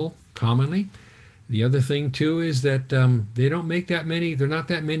steel wool commonly. The other thing too is that they don't make that many. There are not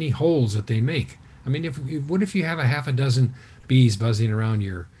that many holes that they make. I mean, what if you have a half a dozen bees buzzing around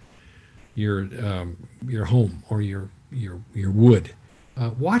your home or your wood?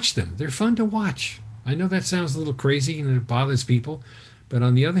 Watch them. They're fun to watch. I know that sounds a little crazy and it bothers people, but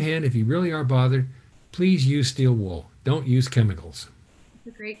on the other hand, if you really are bothered, please use steel wool. Don't use chemicals.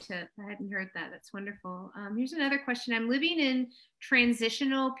 That's a great tip. I hadn't heard that. That's wonderful. Here's another question. I'm living in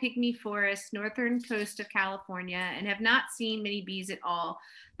transitional pygmy forest, northern coast of California, and have not seen many bees at all,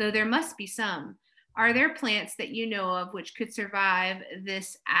 though there must be some. Are there plants that you know of which could survive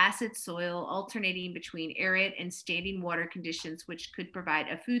this acid soil alternating between arid and standing water conditions, which could provide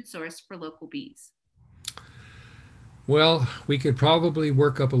a food source for local bees? Well, we could probably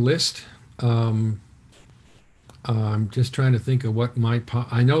work up a list. I'm just trying to think of what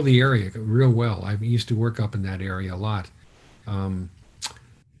I know the area real well. I used to work up in that area a lot. Um,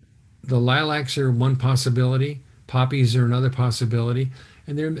 the lilacs are one possibility. Poppies are another possibility.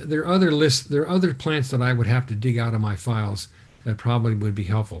 And there are other lists. There are other plants that I would have to dig out of my files that probably would be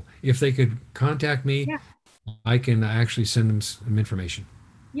helpful. If they could contact me, Yeah. I can actually send them some information.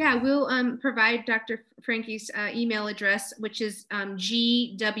 Yeah, we'll provide Dr. Frankie's email address, which is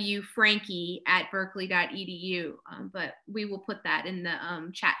gwfrankie@berkeley.edu. But we will put that in the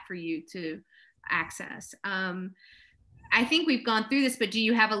chat for you to access. I think we've gone through this, but do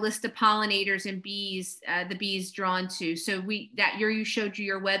you have a list of pollinators and bees, the bees drawn to? So that year you showed you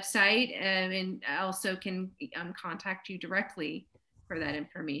your website, and also can contact you directly for that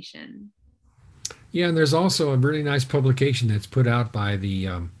information. Yeah, and there's also a really nice publication that's put out by the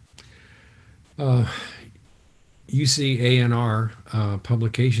UC A&R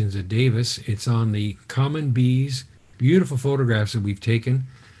publications at Davis. It's on the common bees, beautiful photographs that we've taken,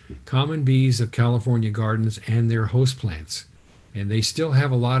 common bees of California gardens and their host plants. And they still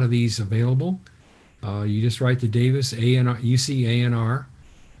have a lot of these available. You just write to Davis, A&R, UC A&R,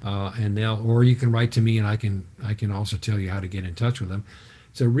 and or you can write to me, and I can also tell you how to get in touch with them.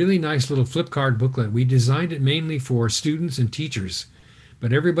 It's a really nice little flip card booklet. We designed it mainly for students and teachers,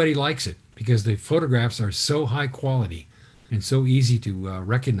 but everybody likes it because the photographs are so high quality and so easy to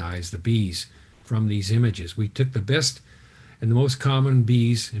recognize the bees from these images. We took the best and the most common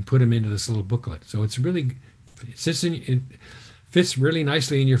bees and put them into this little booklet. So it fits really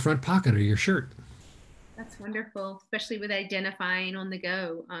nicely in your front pocket of your shirt. That's wonderful, especially with identifying on the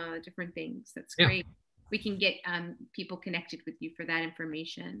go different things. That's Yeah. great. We can get people connected with you for that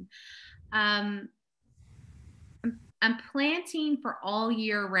information. I'm planting for all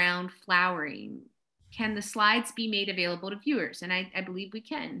year round flowering. Can the slides be made available to viewers? And I believe we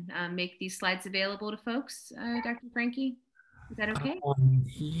can make these slides available to folks, Dr. Frankie. Is that okay?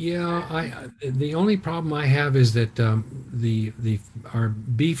 Yeah, the only problem I have is that our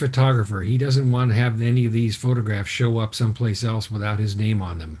bee photographer, he doesn't want to have any of these photographs show up someplace else without his name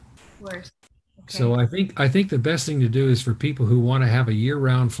on them. Of course. Okay. So I think the best thing to do is for people who want to have a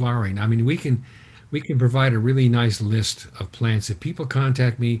year-round flowering. I mean, we can provide a really nice list of plants. If people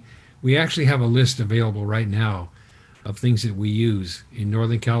contact me, we actually have a list available right now of things that we use in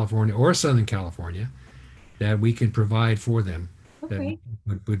Northern California or Southern California that we can provide for them. Okay.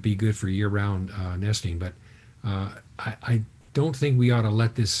 That would be good for year-round nesting. But I don't think we ought to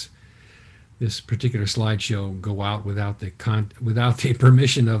let this particular slideshow go out without the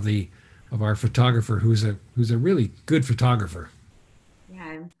permission of our photographer, who's a really good photographer.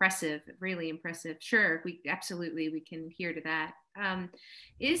 Yeah, impressive, really impressive. Sure, we can hear to that.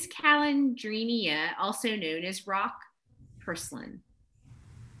 Is Calandrinia also known as rock purslane?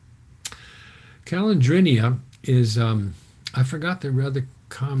 Calandrinia is I forgot the other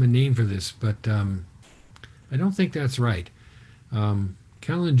common name for this, but I don't think that's right.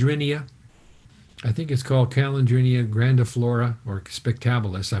 Calandrinia, I think it's called Calandrinia grandiflora or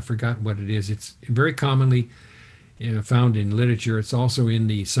spectabilis. I forgot what it is. It's very commonly found in literature. It's also in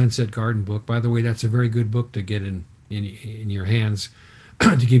the Sunset Garden book. By the way, that's a very good book to get in your hands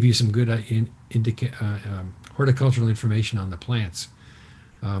to give you some good horticultural information on the plants.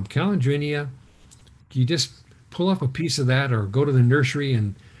 Calandrinia, you just pull up a piece of that or go to the nursery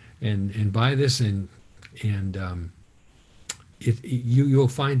and buy this, and you'll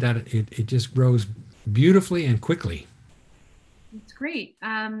find that it just grows beautifully and quickly. That's great.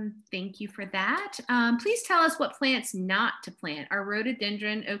 Thank you for that. Please tell us what plants not to plant. Are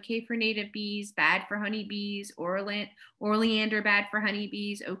rhododendron okay for native bees, bad for honeybees? Oleander bad for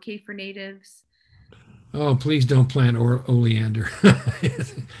honeybees, okay for natives? Oh, please don't plant oleander.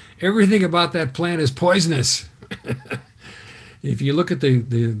 Everything about that plant is poisonous. If you look at the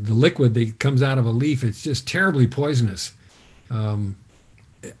liquid that comes out of a leaf, it's just terribly poisonous.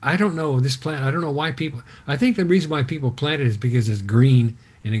 I don't know this plant. I don't know why people. I think the reason why people plant it is because it's green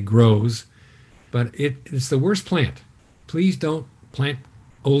and it grows, but it's the worst plant. Please don't plant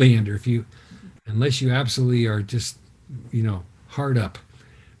oleander unless you absolutely are just hard up.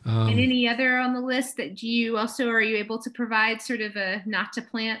 And any other on the list that are you able to provide sort of a not to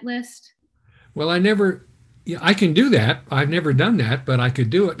plant list? Well, I can do that. I've never done that, but I could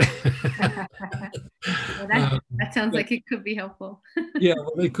do it. Well, that sounds like it could be helpful. Yeah,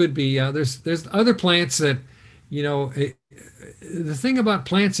 well, it could be. There's other plants that, the thing about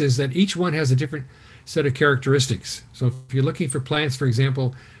plants is that each one has a different set of characteristics. So if you're looking for plants, for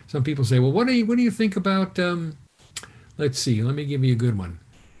example, some people say, well, what do you think about, let's see, let me give you a good one.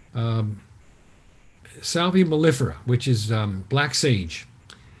 Salvia mellifera, which is black sage.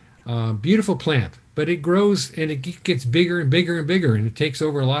 Beautiful plant, but it grows and it gets bigger and bigger and bigger, and it takes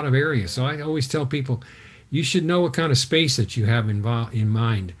over a lot of area. So I always tell people, you should know what kind of space that you have in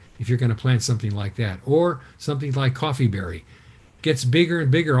mind if you're going to plant something like that. Or something like coffeeberry. Gets bigger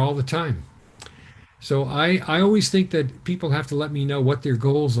and bigger all the time. So I always think that people have to let me know what their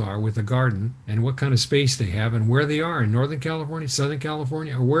goals are with a garden and what kind of space they have and where they are in Northern California, Southern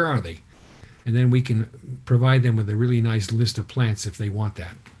California, or where are they? And then we can provide them with a really nice list of plants if they want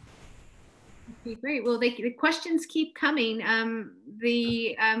that. Okay, great. Well, the questions keep coming.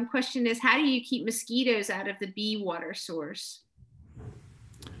 The question is, how do you keep mosquitoes out of the bee water source?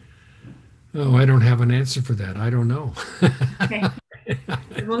 Oh, I don't have an answer for that. I don't know. Okay.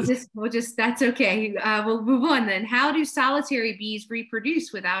 We'll just, that's okay. We'll move on then. How do solitary bees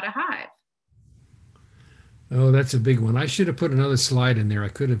reproduce without a hive? Oh, that's a big one. I should have put another slide in there. I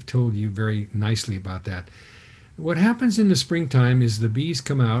could have told you very nicely about that. What happens in the springtime is the bees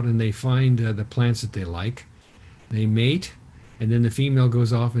come out and they find the plants that they like. They mate, and then the female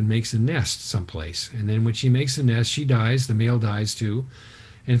goes off and makes a nest someplace. And then when she makes the nest, she dies. The male dies too.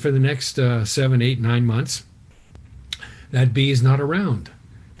 And for the next 7, 8, 9 months, that bee is not around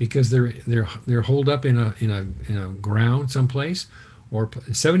because they're holed up in a ground someplace. Or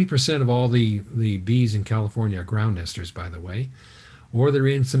 70% of all the bees in California are ground nesters, by the way, or they're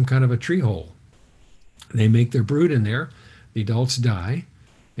in some kind of a tree hole. They make their brood in there. The adults die,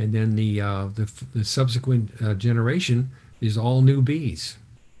 and then the subsequent generation is all new bees.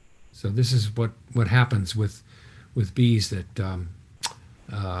 So this is what happens with bees that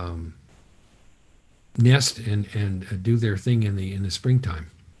nest and do their thing in the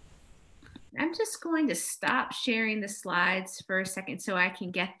springtime. I'm just going to stop sharing the slides for a second so I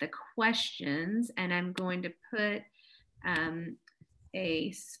can get the questions, and I'm going to put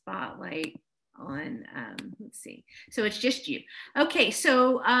a spotlight on, let's see. So it's just you. Okay,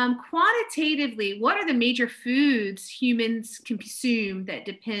 so quantitatively, what are the major foods humans consume that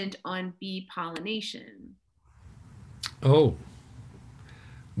depend on bee pollination? Oh,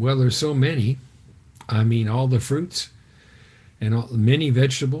 well, there's so many. I mean, all the fruits and many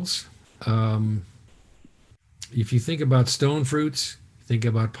vegetables. If you think about stone fruits, think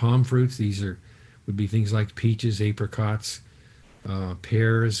about palm fruits. These would be things like peaches, apricots,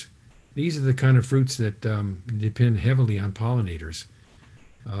 pears. These are the kind of fruits that depend heavily on pollinators.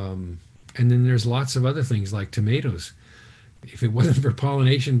 And then there's lots of other things like tomatoes. If it wasn't for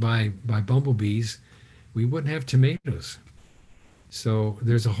pollination by bumblebees, we wouldn't have tomatoes. So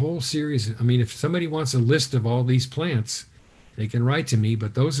there's a whole series. I mean, if somebody wants a list of all these plants, they can write to me,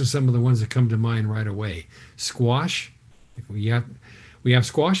 but those are some of the ones that come to mind right away. Squash, we have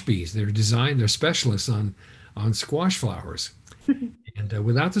squash bees. They're specialists on squash flowers. And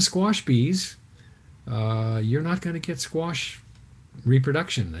without the squash bees, you're not going to get squash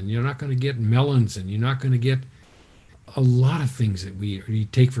reproduction, and you're not going to get melons, and you're not going to get a lot of things that we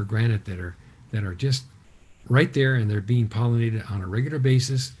take for granted that are just right there, and they're being pollinated on a regular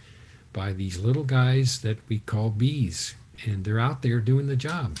basis by these little guys that we call bees. And they're out there doing the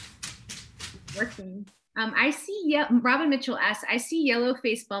job. Working. I see, Robin Mitchell asks, I see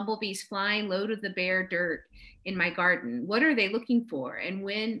yellow-faced bumblebees flying low to the bare dirt in my garden. What are they looking for? And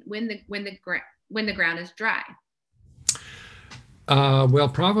when the ground is dry? Well,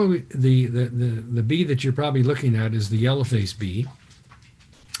 probably the bee that you're probably looking at is the yellow-faced bee.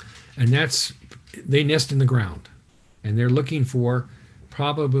 And they nest in the ground. And they're looking for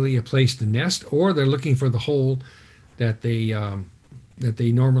probably a place to nest, or they're looking for the hole that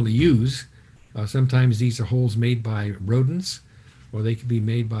they normally use. Sometimes these are holes made by rodents, or they could be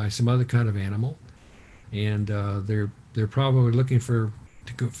made by some other kind of animal, and they're probably looking to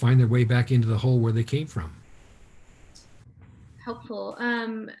find their way back into the hole where they came from. Helpful.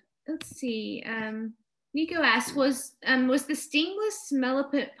 Let's see. Nico asks, was the stingless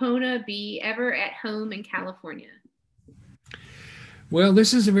Melipona bee ever at home in California? Well,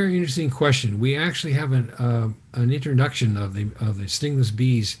 this is a very interesting question. We actually have an introduction of the stingless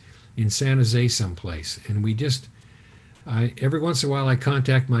bees in San Jose someplace, and every once in a while I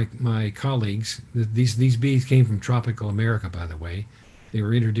contact my colleagues. These bees came from tropical America, by the way. They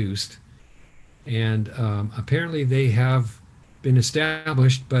were introduced, and apparently they have been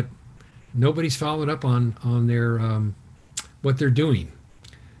established, but nobody's followed up on their what they're doing.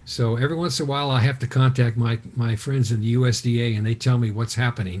 So every once in a while, I have to contact my friends in the USDA, and they tell me what's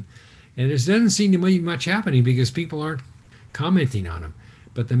happening. And there doesn't seem to be much happening because people aren't commenting on them.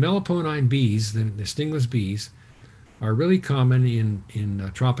 But the meliponine bees, the stingless bees, are really common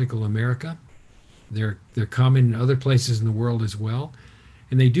in tropical America. They're common in other places in the world as well,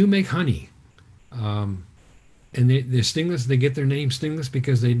 and they do make honey. And they're stingless. They get their name stingless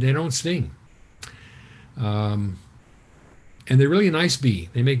because they don't sting. And they're really a nice bee.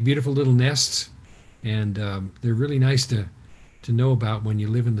 They make beautiful little nests, and they're really nice to know about when you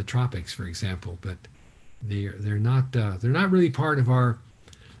live in the tropics, for example. But they're not really part of our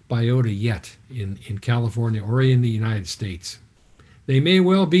biota yet in California or in the United States. They may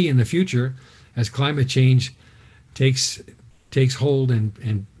well be in the future as climate change takes hold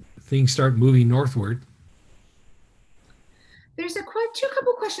and things start moving northward. There's two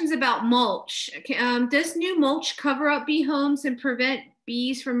couple questions about mulch. Does new mulch cover up bee homes and prevent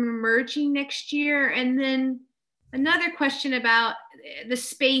bees from emerging next year? And then another question about the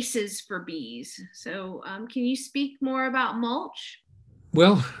spaces for bees. So can you speak more about mulch?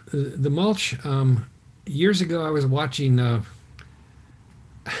 Well, the mulch, years ago, I was watching, I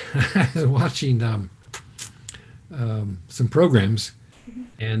was watching some programs,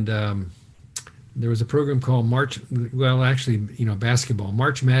 and there was a program called basketball,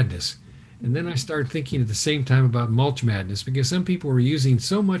 March Madness. And then I started thinking at the same time about mulch madness, because some people were using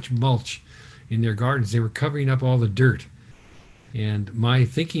so much mulch in their gardens, they were covering up all the dirt. And my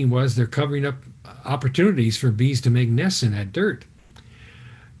thinking was they're covering up opportunities for bees to make nests in that dirt.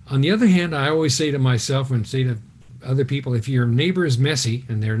 On the other hand, I always say to myself and say to other people, if your neighbor is messy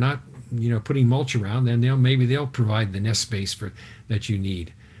and they're not, putting mulch around, then maybe they'll provide the nest space that you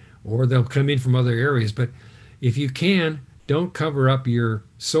need, or they'll come in from other areas. But if you can, don't cover up your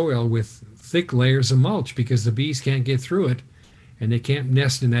soil with thick layers of mulch, because the bees can't get through it and they can't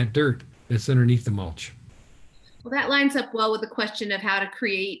nest in that dirt that's underneath the mulch. Well, that lines up well with the question of how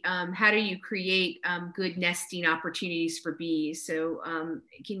do you create good nesting opportunities for bees? So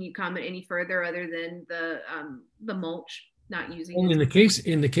can you comment any further other than the mulch not using? Well, in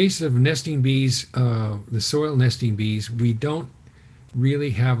the case of nesting bees, the soil nesting bees, we don't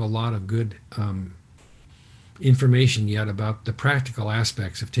really have a lot of good information yet about the practical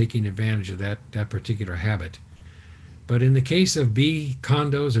aspects of taking advantage of that particular habit. But in the case of bee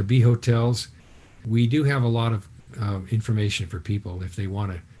condos or bee hotels, we do have a lot of information for people if they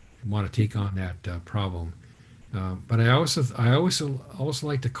want to take on that problem. But I also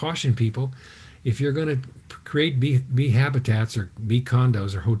like to caution people, if you're going to create bee habitats or bee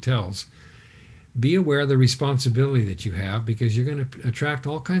condos or hotels, be aware of the responsibility that you have, because you're going to attract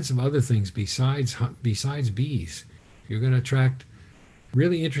all kinds of other things besides bees. You're going to attract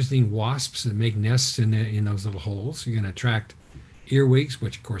really interesting wasps that make nests in those little holes. You're going to attract earwigs,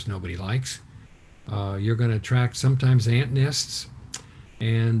 which of course nobody likes. You're going to attract sometimes ant nests,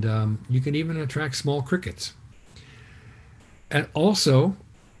 and you can even attract small crickets. And also,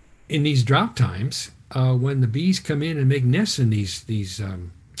 in these drought times, when the bees come in and make nests in these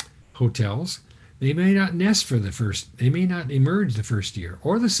hotels, they may not they may not emerge the first year,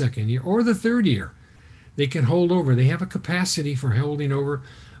 or the second year, or the third year. They can hold over. They have a capacity for holding over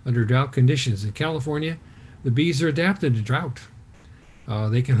under drought conditions. In California, the bees are adapted to drought.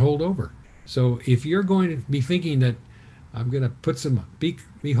 They can hold over. So if you're going to be thinking that I'm going to put some bee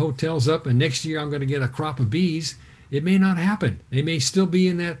hotels up and next year I'm going to get a crop of bees, it may not happen. They may still be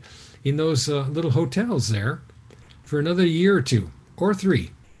in those little hotels there for another year or two or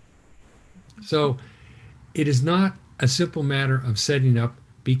three. So it is not a simple matter of setting up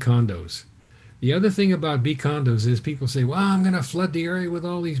bee condos. The other thing about bee condos is people say, well, I'm going to flood the area with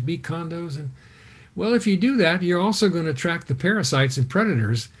all these bee condos. And well, if you do that, you're also going to attract the parasites and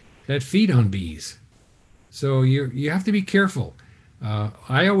predators that feed on bees. So you have to be careful.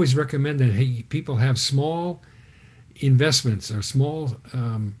 I always recommend that people have small investments or small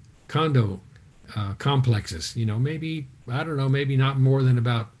condo complexes. Maybe not more than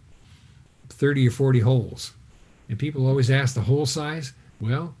about 30 or 40 holes. And people always ask the hole size.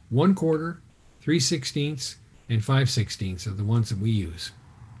 Well, 1/4, 3/16, and 5/16 are the ones that we use.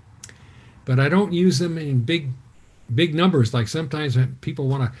 But I don't use them in big numbers, like sometimes when people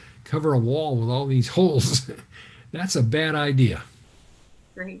want to cover a wall with all these holes. That's a bad idea.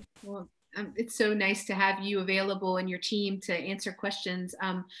 Great. Well, it's so nice to have you available and your team to answer questions.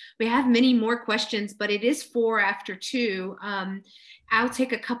 We have many more questions, but it is 4 after 2. I'll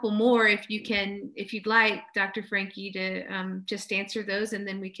take a couple more if you'd like, Dr. Frankie, to just answer those, and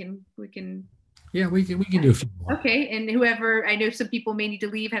then we can. Yeah, we can do a few more. Okay, and whoever, I know some people may need to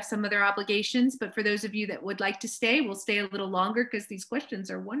leave, have some other obligations, but for those of you that would like to stay, we'll stay a little longer because these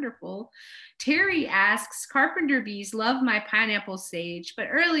questions are wonderful. Terry asks, carpenter bees love my pineapple sage, but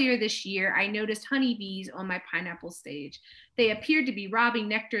earlier this year, I noticed honeybees on my pineapple sage. They appeared to be robbing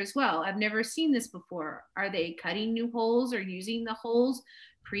nectar as well. I've never seen this before. Are they cutting new holes or using the holes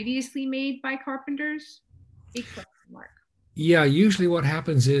previously made by carpenters? Big question mark. Yeah, usually what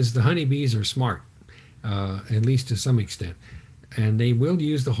happens is the honeybees are smart, at least to some extent, and they will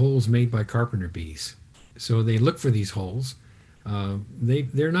use the holes made by carpenter bees. So they look for these holes.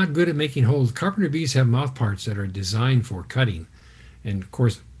 They're not good at making holes. Carpenter bees have mouth parts that are designed for cutting and, of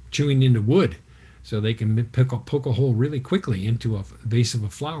course, chewing into wood. So they can poke a hole really quickly into a base of a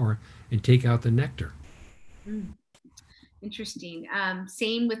flower and take out the nectar. Interesting.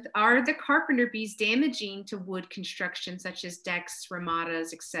 Same with, are the carpenter bees damaging to wood construction, such as decks,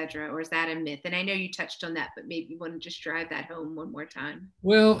 ramadas, etc., or is that a myth? And I know you touched on that, but maybe you want to just drive that home one more time.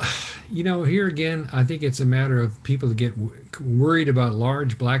 Well, here again, I think it's a matter of people that get worried about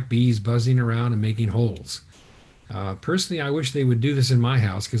large black bees buzzing around and making holes. Personally, I wish they would do this in my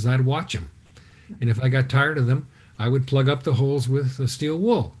house because I'd watch them. And if I got tired of them, I would plug up the holes with the steel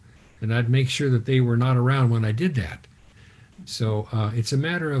wool. And I'd make sure that they were not around when I did that. So it's a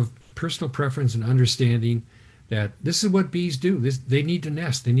matter of personal preference and understanding that this is what bees do. They need to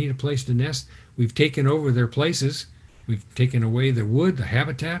nest. They need a place to nest. We've taken over their places. We've taken away the wood, the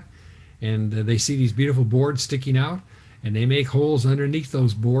habitat, and they see these beautiful boards sticking out, and they make holes underneath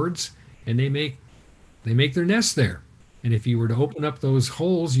those boards, and they make their nests there. And if you were to open up those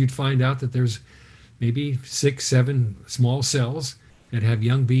holes, you'd find out that there's maybe 6, 7 small cells that have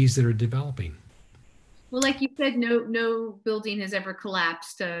young bees that are developing. Well, like you said, no building has ever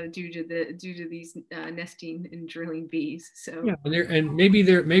collapsed due to these nesting and drilling bees. So yeah, and maybe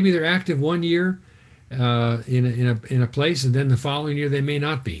they're active one year in a place, and then the following year they may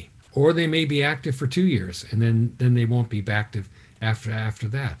not be, or they may be active for 2 years, and then they won't be active after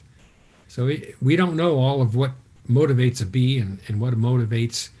that. So we don't know all of what motivates a bee and what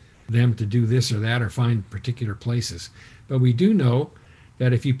motivates them to do this or that or find particular places, but we do know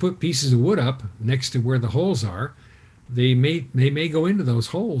that if you put pieces of wood up next to where the holes are, they may go into those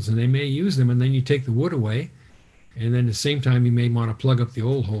holes and they may use them, and then you take the wood away, and then at the same time you may want to plug up the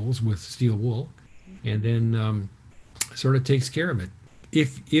old holes with steel wool, and then sort of takes care of it.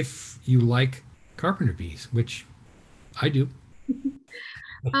 If you like carpenter bees, which I do.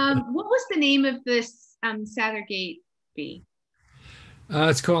 What was the name of this Sattergate bee?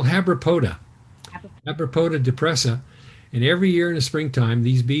 It's called Habropoda depressa. And every year in the springtime,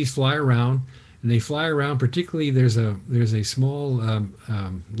 these bees fly around, and they fly around. Particularly, there's a small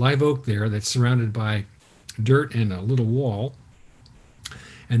live oak there that's surrounded by dirt and a little wall.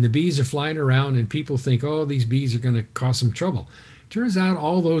 And the bees are flying around, and people think, oh, these bees are going to cause some trouble. Turns out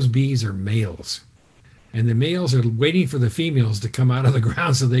all those bees are males. And the males are waiting for the females to come out of the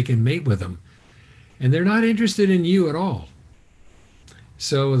ground so they can mate with them. And they're not interested in you at all.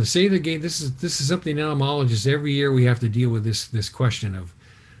 So the Sattergate, this is something entomologists, every year we have to deal with this question of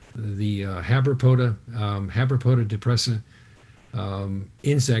the Habropoda depressa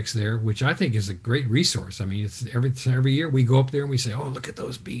insects there, which I think is a great resource. I mean, it's every year we go up there and we say, oh, look at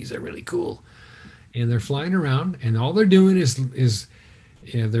those bees, they're really cool. And they're flying around, and all they're doing is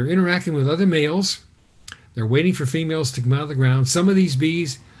they're interacting with other males. They're waiting for females to come out of the ground. Some of these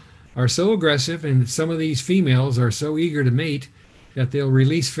bees are so aggressive, and some of these females are so eager to mate that they'll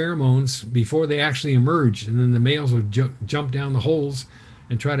release pheromones before they actually emerge, and then the males will jump down the holes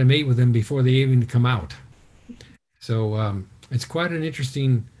and try to mate with them before they even come out. So it's quite an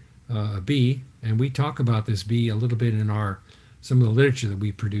interesting bee, and we talk about this bee a little bit in some of the literature that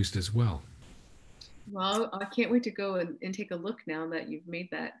we produced as well. Well, I can't wait to go and take a look now that you've made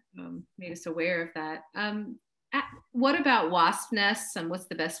us aware of that. What about wasp nests, and what's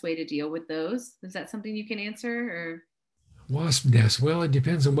the best way to deal with those? Is that something you can answer, or? Wasp nests, well, it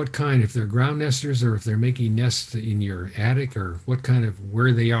depends on what kind, if they're ground nesters or if they're making nests in your attic, or what kind of,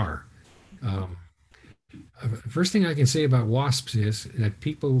 where they are. First thing I can say about wasps is that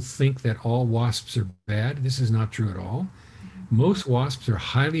people think that all wasps are bad. This is not true at all. Most wasps are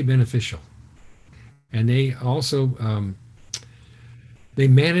highly beneficial, and they also they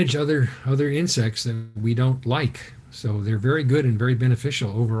manage other insects that we don't like, so they're very good and very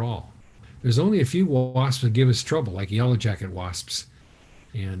beneficial overall. There's only a few wasps that give us trouble, like yellow jacket wasps,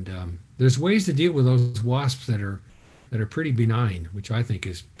 and there's ways to deal with those wasps that are pretty benign, which I think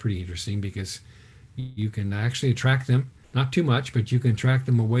is pretty interesting, because you can actually attract them, not too much, but you can attract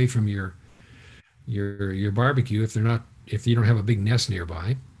them away from your barbecue if you don't have a big nest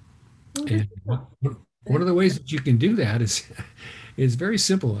nearby. And one of the ways that you can do that is very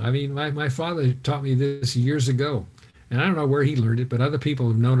simple. I mean, my father taught me this years ago. And I don't know where he learned it, but other people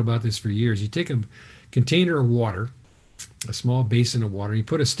have known about this for years. You take a container of water, a small basin of water, you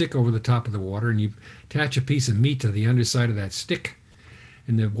put a stick over the top of the water, and you attach a piece of meat to the underside of that stick.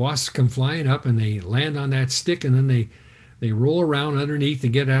 And the wasps come flying up, and they land on that stick, and then they roll around underneath to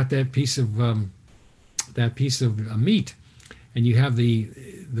get at that piece of meat. And you have the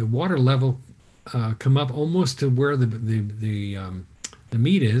water level come up almost to where the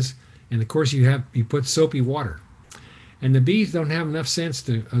meat is. And of course you put soapy water. And the bees don't have enough sense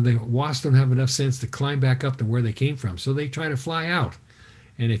the wasps don't have enough sense to climb back up to where they came from. So they try to fly out.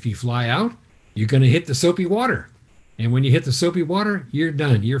 And if you fly out, you're going to hit the soapy water. And when you hit the soapy water, you're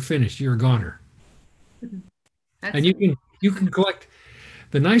done. You're finished. You're a goner. And You can collect.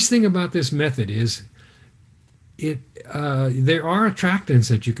 The nice thing about this method is there are attractants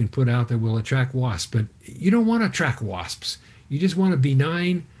that you can put out that will attract wasps, but you don't want to attract wasps. You just want a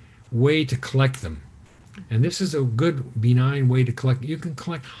benign way to collect them. And this is a good benign way to collect. You can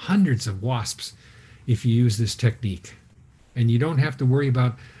collect hundreds of wasps if you use this technique. And you don't have to worry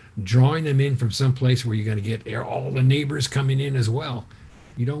about drawing them in from some place where you're going to get all the neighbors coming in as well.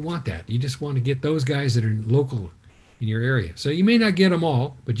 You don't want that. You just want to get those guys that are local in your area. So you may not get them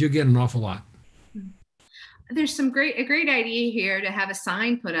all, but you'll get an awful lot. There's a great idea here to have a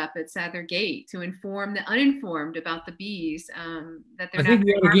sign put up at their gate to inform the uninformed about the bees, that they're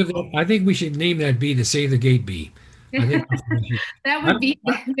I think we should name that bee the Save the Gate bee. I think that would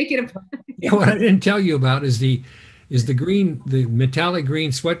make it what I didn't tell you about is the metallic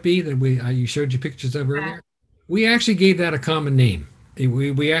green sweat bee that you showed you pictures of earlier. We actually gave that a common name.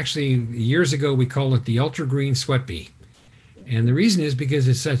 We actually, years ago, we called it the ultra green sweat bee. And the reason is because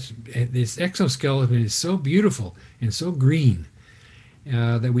this exoskeleton is so beautiful and so green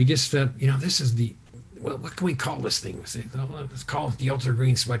that we just thought, this is what can we call this thing? Let's call it the ultra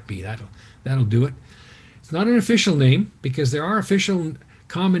green sweat bee. That'll do it. It's not an official name because there are official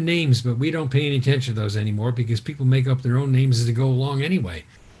common names, but we don't pay any attention to those anymore because people make up their own names as they go along anyway.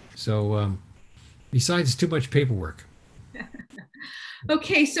 So besides, it's too much paperwork.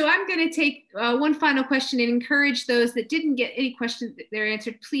 Okay, so I'm going to take one final question and encourage those that didn't get any questions that they're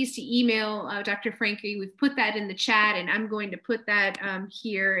answered, please to email Dr. Frankie. We've put that in the chat, and I'm going to put that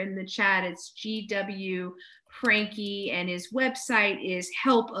here in the chat. It's GW Frankie, and his website is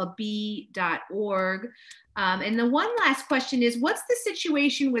helpabee.org. And the one last question is, what's the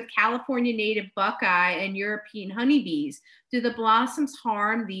situation with California native buckeye and European honeybees? Do the blossoms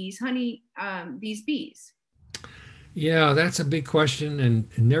harm these bees? Yeah, that's a big question, and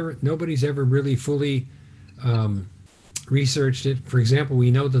nobody's ever really fully researched it. For example,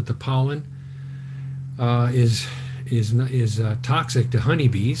 we know that the pollen is toxic to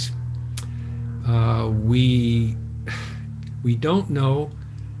honeybees. We don't know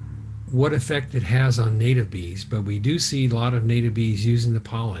what effect it has on native bees, but we do see a lot of native bees using the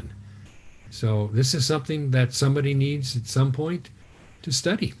pollen. So this is something that somebody needs at some point to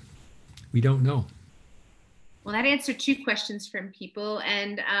study. We don't know. Well, that answered two questions from people,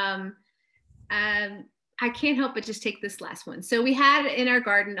 and I can't help but just take this last one. So we had in our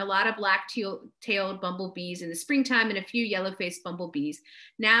garden a lot of black-tailed bumblebees in the springtime and a few yellow-faced bumblebees.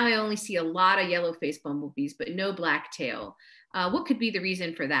 Now I only see a lot of yellow-faced bumblebees, but no black-tail. What could be the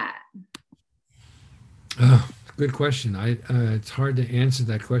reason for that? Good question. It's hard to answer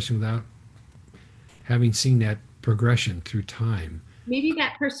that question without having seen that progression through time. Maybe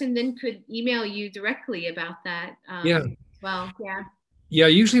that person then could email you directly about that. Yeah. Well, yeah. Yeah,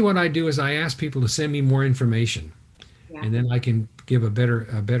 usually what I do is I ask people to send me more information, and then I can give a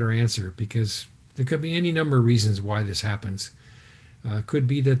better answer, because there could be any number of reasons why this happens. Could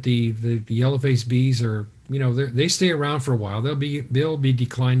be that the yellow-faced bees are, they stay around for a while. They'll be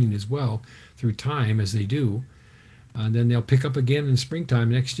declining as well through time as they do, and then they'll pick up again in springtime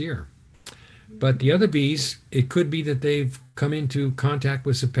next year. But the other bees, it could be that they've come into contact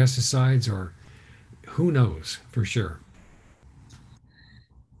with some pesticides, or who knows for sure.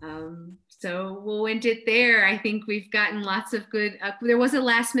 So we'll end it there. I think we've gotten lots of good. There was a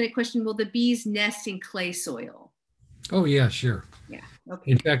last minute question. Will the bees nest in clay soil? Oh yeah, sure. Yeah.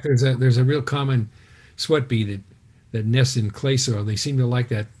 Okay. In fact, there's a real common sweat bee that nests in clay soil. They seem to like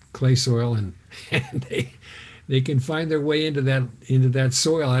that clay soil, and they can find their way into that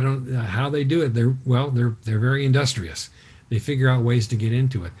soil. I don't know how they do it. They're very industrious. They figure out ways to get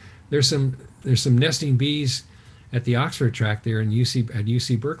into it. There's some nesting bees at the Oxford tract there at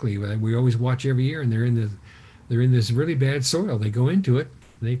UC Berkeley that we always watch every year, and they're in this really bad soil. They go into it.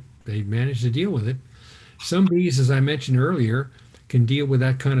 They manage to deal with it. Some bees, as I mentioned earlier, can deal with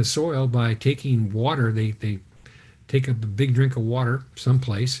that kind of soil by taking water. They take up a big drink of water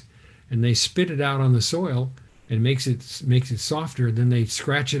someplace, and they spit it out on the soil, and makes it softer. Then they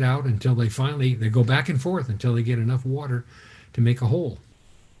scratch it out until they go back and forth until they get enough water to make a hole.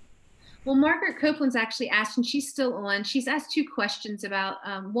 Well, Margaret Copeland's actually asked, and she's still on, she's asked two questions about,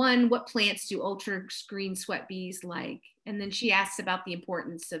 one, what plants do ultra green sweat bees like? And then she asks about the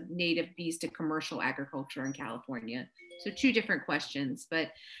importance of native bees to commercial agriculture in California. So two different questions, but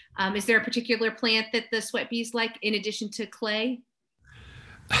is there a particular plant that the sweat bees like in addition to clay?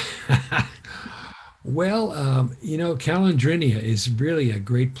 Well, Calandrinia is really a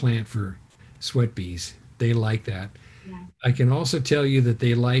great plant for sweat bees. They like that. Yeah. I can also tell you that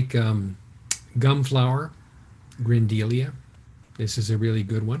they like gumflower, Grindelia. This is a really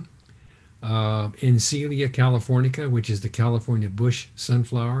good one. Encelia californica, which is the California bush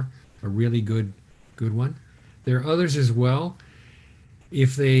sunflower, a really good one. There are others as well.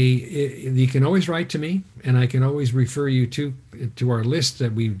 If you can always write to me, and I can always refer you to our list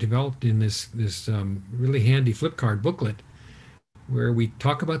that we've developed in this really handy flip card booklet, where we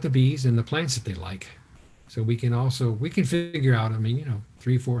talk about the bees and the plants that they like. So we can figure out, I mean,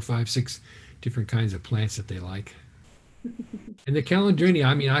 3, 4, 5, 6 different kinds of plants that they like. And the calendrinia,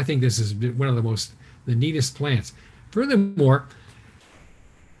 I mean, I think this is one of the neatest plants. Furthermore,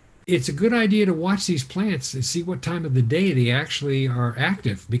 it's a good idea to watch these plants and see what time of the day they actually are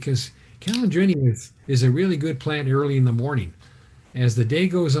active, because calendrinia is a really good plant early in the morning. As the day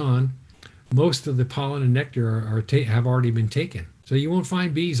goes on, most of the pollen and nectar have already been taken. So you won't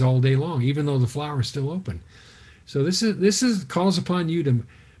find bees all day long, even though the flower is still open. So this calls upon you to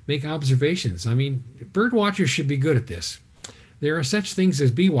make observations. I mean, bird watchers should be good at this. There are such things as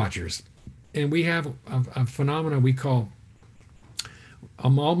bee watchers, and we have a phenomenon we call,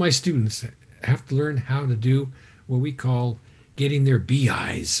 all my students have to learn how to do what we call getting their bee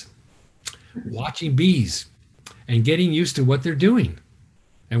eyes, watching bees and getting used to what they're doing.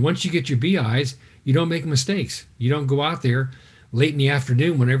 And once you get your bee eyes, you don't make mistakes. You don't go out there late in the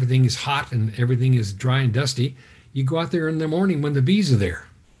afternoon when everything is hot and everything is dry and dusty. You go out there in the morning when the bees are there.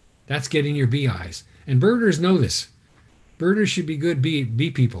 That's getting your bee eyes. And birders know this. Birders should be good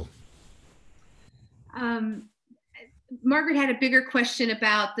bee people. Margaret had a bigger question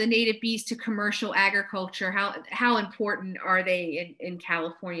about the native bees to commercial agriculture. How important are they in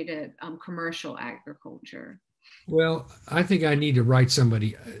California to commercial agriculture? Well, I think I need to write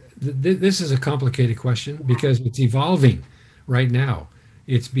somebody. This is a complicated question because it's evolving right now.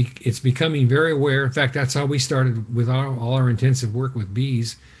 It's becoming very aware. In fact, that's how we started with all our intensive work with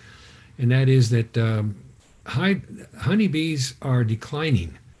bees, and that is that honeybees are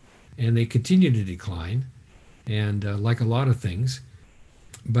declining, and they continue to decline, and like a lot of things.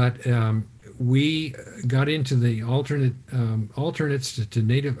 But we got into the alternates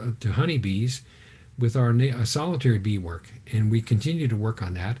to honeybees with our solitary bee work, and we continue to work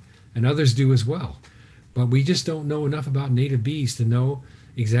on that, and others do as well. But we just don't know enough about native bees to know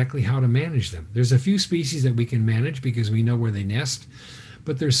exactly how to manage them. There's a few species that we can manage because we know where they nest,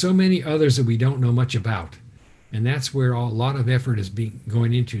 but there's so many others that we don't know much about. And that's where a lot of effort is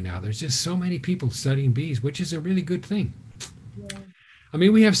going into now. There's just so many people studying bees, which is a really good thing. Yeah. I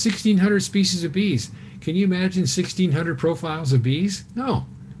mean, we have 1,600 species of bees. Can you imagine 1,600 profiles of bees? No.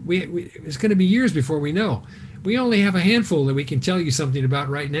 It's going to be years before we know. We only have a handful that we can tell you something about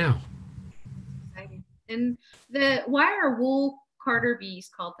right now. And why are wool carder bees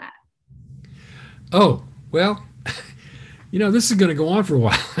called that? Oh, well, this is going to go on for a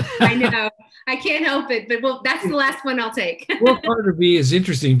while. I know. I can't help it, but that's the last one I'll take. Wool carder bee is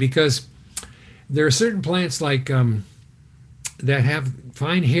interesting because there are certain plants like that have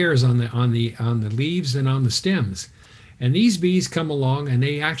fine hairs on the leaves and on the stems. And these bees come along and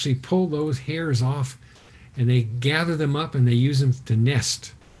they actually pull those hairs off and they gather them up and they use them to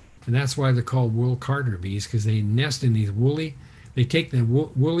nest. And that's why they're called wool carder bees, because they nest in these they take the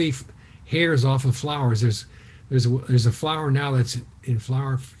woolly hairs off of flowers. There's a flower now that's in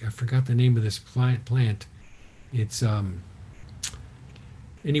flower. I forgot the name of this plant. It's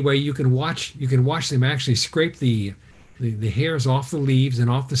anyway, you can watch them actually scrape the hairs off the leaves and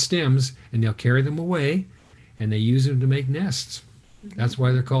off the stems, and they'll carry them away. And they use them to make nests. That's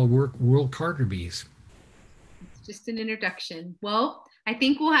why they're called wool carder bees. It's just an introduction. Well, I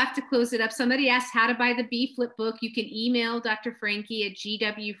think we'll have to close it up. Somebody asked how to buy the bee flip book. You can email Dr. Frankie at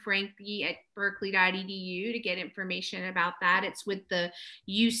gwfrankie@berkeley.edu to get information about that. It's with the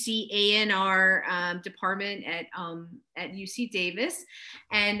UC A&R department at UC Davis.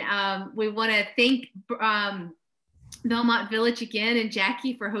 And we want to thank Belmont Village again, and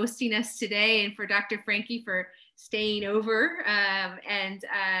Jackie for hosting us today, and for Dr. Frankie for staying over and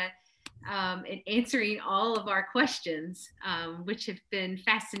answering all of our questions, which have been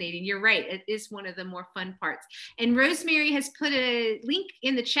fascinating. You're right, it is one of the more fun parts. And Rosemary has put a link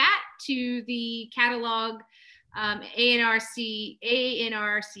in the chat to the catalog, ANRCA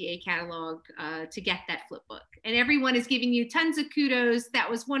catalog, to get that flip book. And everyone is giving you tons of kudos.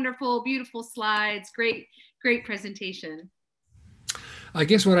 That was wonderful, beautiful slides, great presentation. I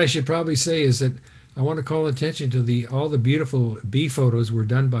guess what I should probably say is that I want to call attention to all the beautiful bee photos were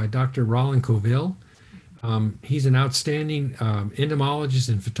done by Dr. Roland Coville. He's an outstanding entomologist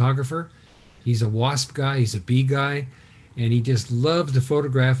and photographer. He's a wasp guy, he's a bee guy, and he just loves to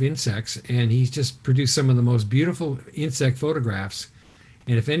photograph insects, and he's just produced some of the most beautiful insect photographs.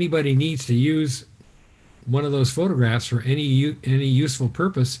 And if anybody needs to use one of those photographs for any useful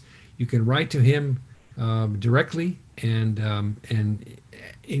purpose, you can write to him directly and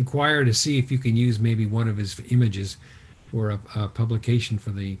inquire to see if you can use maybe one of his images for a publication for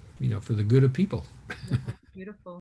the for the good of people. Beautiful.